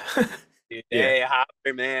 Yeah, Dude, yeah, hey,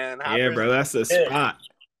 Hopper, man. yeah, Hopper's bro. That's the it. spot.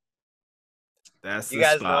 That's You the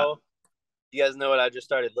guys spot. know you guys know what I just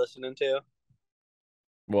started listening to?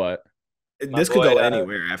 What? My This could boy go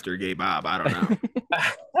anywhere after Gay Bob. I don't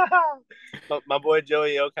know. my boy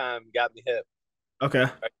Joey Okam got me hip. Okay,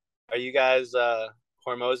 Are you guys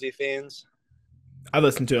Hormozy fiends? I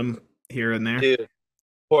listen to him here and there. Dude,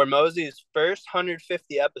 Hormozy's first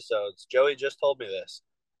 150 episodes, Joey just told me this.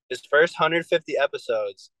 His first 150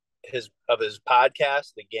 episodes his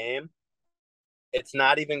podcast, The Game, it's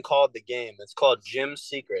not even called The Game. It's called Gym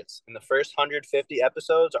Secrets. And the first 150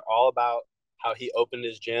 episodes are all about how he opened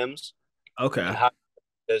his gyms Okay, and how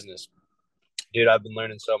business. Dude, I've been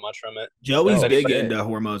learning so much from it. Joey's Oh, big shit. into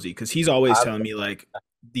Hormozy because he's always telling me like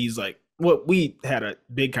these like what we had a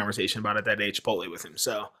big conversation about at that day Chipotle with him.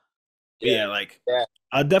 So yeah, like Yeah.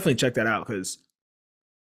 I'll definitely check that out because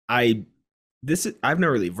I've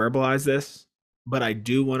never really verbalized this, but I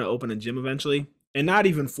do want to open a gym eventually, and not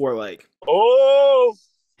even for like Oh,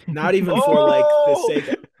 not even for like the Oh!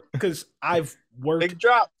 sake because I've worked big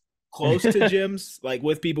drop. close to gyms, like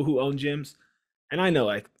with people who own gyms. And I know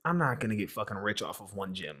like I'm not gonna get fucking rich off of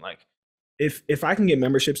one gym. Like if I can get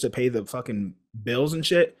memberships to pay the fucking bills and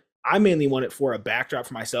shit, I mainly want it for a backdrop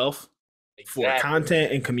for myself, for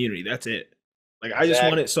content and community. That's it. Like I just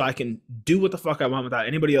want it so I can do what the fuck I want without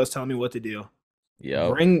anybody else telling me what to do.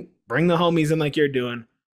 Yep. Bring the homies in like you're doing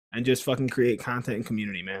and just fucking create content and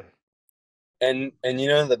community, man. And you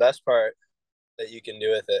know the best part that you can do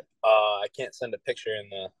with it. I can't send a picture in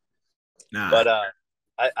the Nah. but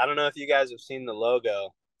I don't know if you guys have seen the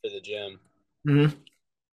logo for the gym. Mhm.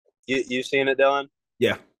 You've seen it, Dylan?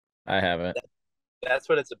 Yeah. I haven't. That's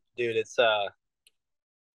what it's dude. It's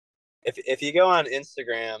if you go on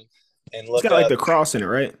Instagram and look It's got like up, the cross in it,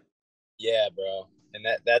 right? yeah, bro, and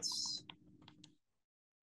that's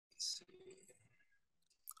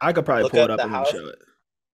I could probably Look pull it up up the and then house. show it.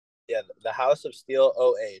 yeah, the House of Steel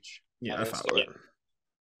OH. Yeah, on I follow Instagram. it.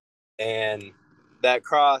 And that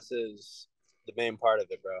cross is the main part of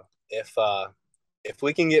it, bro. If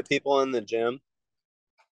we can get people in the gym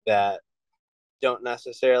that don't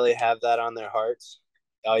necessarily have that on their hearts,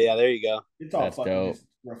 oh yeah, there you go. It's all That's fucking dope. just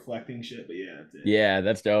reflecting shit, but yeah, that's it. Yeah,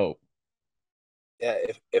 that's dope. Yeah,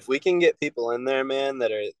 if we can get people in there, man,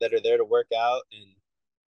 that are there to work out, and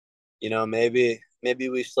you know maybe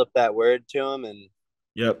we slip that word to them and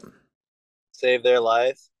Yep. save their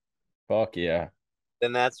life, Fuck yeah.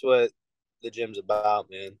 then that's what the gym's about,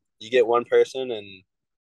 man. You get one person, and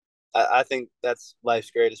I think that's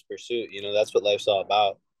life's greatest pursuit. You know, that's what life's all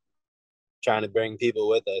about. Trying to bring people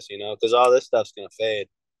with us, you know, because all this stuff's gonna fade.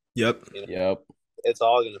 Yep. You know, Yep. it's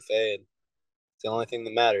all gonna fade. It's the only thing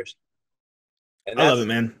that matters. And I love it,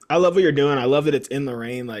 man. I love what you're doing. I love that it's in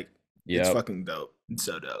Lorraine. Like it's Yep. fucking dope. It's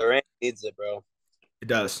so dope. Lorraine needs it, bro. It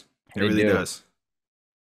does. It They really do. does.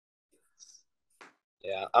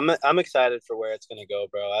 Yeah, I'm excited for where it's gonna go,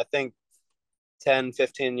 bro. I think 10,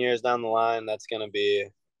 15 years down the line, it's gonna be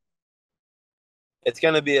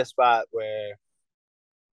a spot where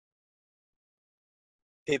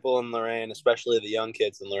people in Lorraine, especially the young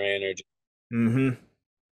kids in Lorraine, are just, Mm-hmm.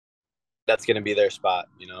 that's gonna be their spot,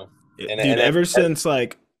 you know. Dude, ever since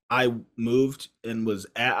like I moved and was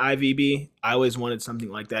at IVB, I always wanted something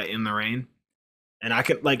like that in Lorraine. And I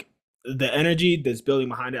can like the energy that's building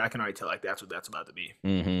behind it, I can already tell like that's what that's about to be.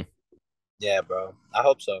 Mm-hmm. Yeah, bro. I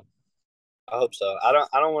hope so. I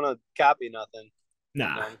don't want to copy nothing.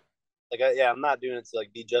 Nah. You know? Like, I'm not doing it to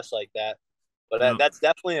like be just like that. But No. that's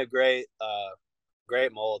definitely a great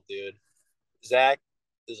mold, dude. Zach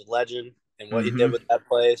is a legend, and what he did with that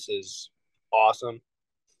place is awesome.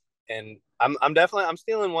 And I'm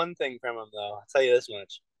stealing one thing from him though. I'll tell you this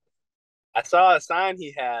much. I saw a sign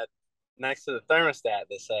he had next to the thermostat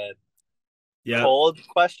that said Yeah. "cold?"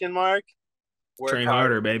 Work Train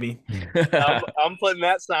harder, baby. I'm putting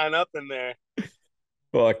that sign up in there.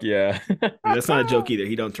 Fuck yeah. Dude, that's not a joke either.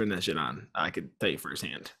 He don't turn that shit on. I could tell you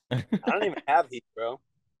firsthand. I don't even have heat, bro.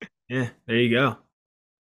 Yeah, there you go.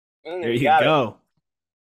 There you got go.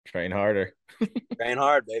 Train harder. Train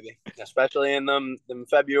hard, baby. Especially in them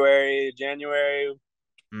February, January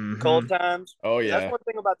cold times. Oh yeah. That's one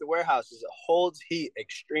thing about the warehouse is it holds heat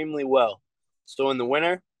extremely well. So in the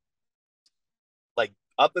winter, like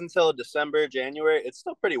up until December, January, it's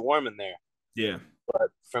still pretty warm in there. Yeah. But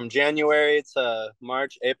from January to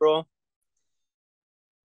March, April,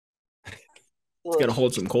 It's gonna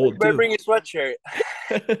hold some you cold better too. bring your sweatshirt.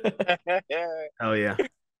 Hell yeah.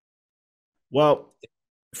 Well,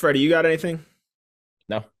 Freddie, you got anything?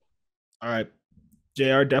 No. All right.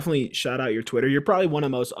 JR, definitely shout out your Twitter. You're probably one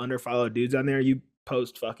of the most underfollowed dudes on there. You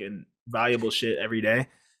post fucking valuable shit every day.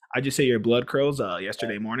 I just hit your blood curls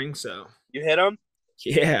yesterday morning, so You hit them?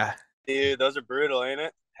 yeah. Dude, those are brutal, ain't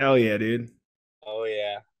it? Hell yeah, dude. Oh,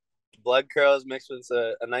 yeah. Blood curls mixed with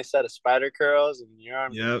a nice set of spider curls, and your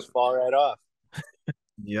arms Yep. just fall right off.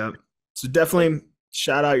 Yep. So definitely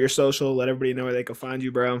shout out your social. Let everybody know where they can find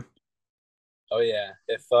you, bro. Oh, yeah.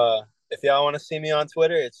 If y'all want to see me on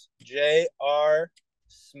Twitter, it's JR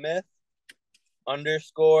Smith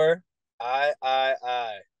 _II.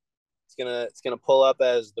 It's gonna pull up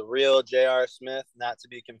as the real J.R. Smith, not to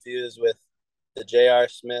be confused with the J.R.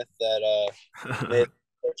 Smith that made a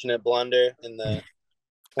fortunate blunder in the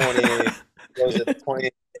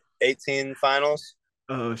 2018 finals.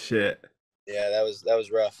 Oh shit. Yeah, that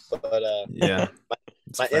was rough. But Yeah.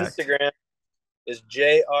 my Instagram is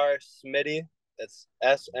JR Smitty. That's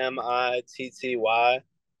SMITTYIII.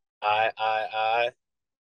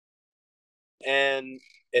 And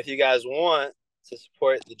if you guys want to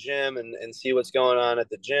support the gym and see what's going on at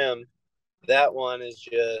the gym, that one is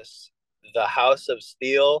just the House of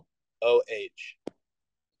Steel OH.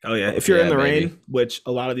 Oh yeah. If you're in the baby. rain, which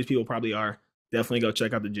a lot of these people probably are, definitely go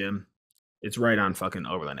check out the gym. It's right on fucking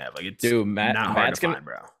Overland Ave. Like it's Dude, not hard Matt's to gonna, find,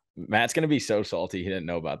 bro. Matt's gonna be so salty he didn't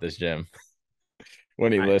know about this gym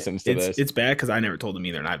when he listens to this. It's bad because I never told him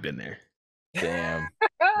either, and I've been there. Damn.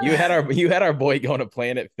 You had our boy going to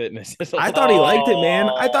Planet Fitness. I thought he liked it, man.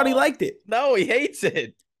 I thought he liked it. No, he hates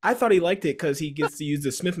it. I thought he liked it because he gets to use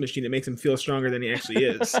the Smith machine. It makes him feel stronger than he actually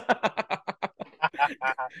is.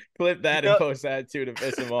 Clip that and post that too to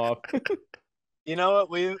piss him off. You know what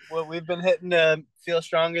we've been hitting to feel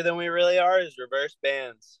stronger than we really are is reverse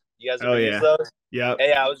bands. You guys ever use those? Yeah.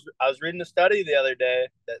 Hey, I was reading a study the other day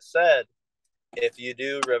that said if you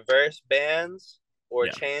do reverse bands or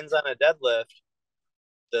chains on a deadlift,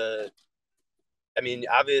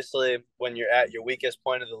 obviously when you're at your weakest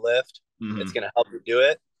point of the lift, it's gonna help you do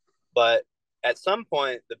it. But at some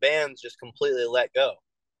point, the bands just completely let go.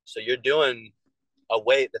 So you're doing a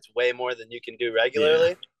weight that's way more than you can do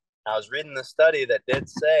regularly. Yeah. I was reading the study that did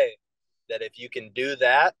say that if you can do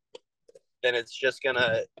that, then it's just going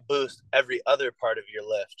to boost every other part of your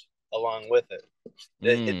lift along with it.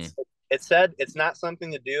 It said it's not something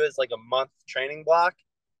to do as like a month training block,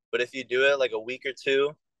 but if you do it like a week or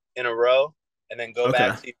two in a row and then go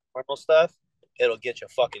back to your normal stuff, it'll get you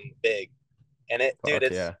fucking big. And it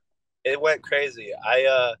went crazy.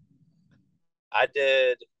 I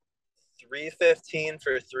did 315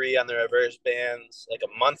 for 3 on the reverse bands like a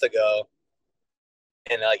month ago,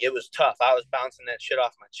 and like it was tough. I was bouncing that shit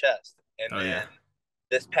off my chest. And then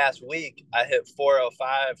this past week I hit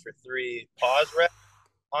 405 for 3 pause reps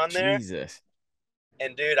on there. Jesus.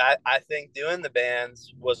 And dude, I think doing the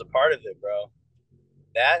bands was a part of it, bro.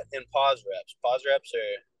 That and pause reps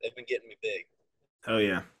they've been getting me big. Oh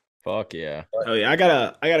yeah. Fuck yeah. Oh yeah. I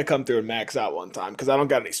gotta come through and max out one time because I don't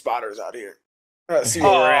got any spotters out here. See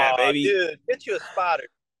where we're at, baby. Dude, get you a spotter.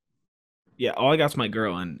 Yeah, all I got's my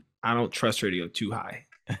girl, and I don't trust her to go too high.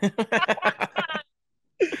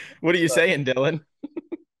 What are you saying, Dylan?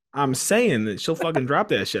 I'm saying that she'll fucking drop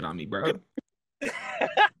that shit on me, bro.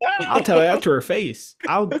 I'll tell her that to her face.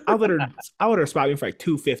 I'll let her spot me for like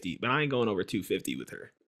 250, but I ain't going over 250 with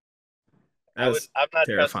her. I'm not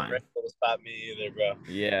terrifying. Trusting Rachel to spot me either, bro.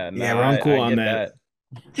 Yeah, no, yeah, bro, I'm cool on that.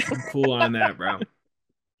 I'm cool on that, bro.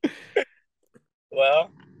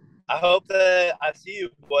 Well, I hope that I see you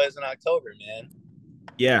boys in October, man.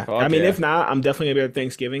 Yeah. I mean, if not, I'm definitely going to be at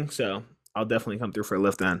Thanksgiving, so I'll definitely come through for a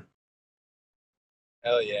lift then.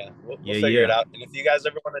 Hell yeah. We'll figure it out. And if you guys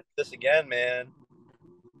ever want to do this again, man,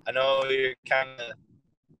 I know you're kind of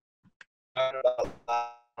talking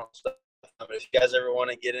about stuff, but if you guys ever want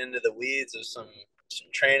to get into the weeds of some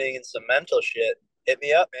training and some mental shit, hit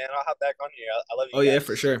me up, man. I'll hop back on here. I love you guys. Yeah,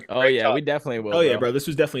 for sure. Oh, yeah, talk. We definitely will. Oh, yeah, bro. This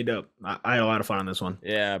was definitely dope. I had a lot of fun on this one.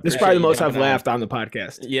 Yeah. This is probably the most I've laughed on the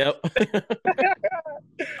podcast. Yep.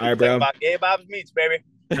 All right, bro. About Gay Bob's Meats, baby.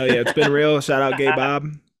 Oh, yeah. It's been real. Shout out Gay Bob.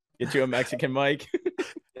 Get you a Mexican mic.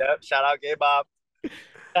 Yep. Shout out Gay Bob.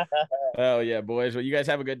 Oh, yeah, boys. Well, you guys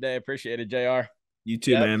have a good day. Appreciate it, JR. You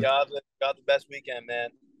too, man. Y'all have the best weekend, man.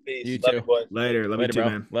 Peace. You Love too. you, boys. Later. Love you too, bro.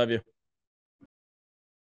 man. Love you.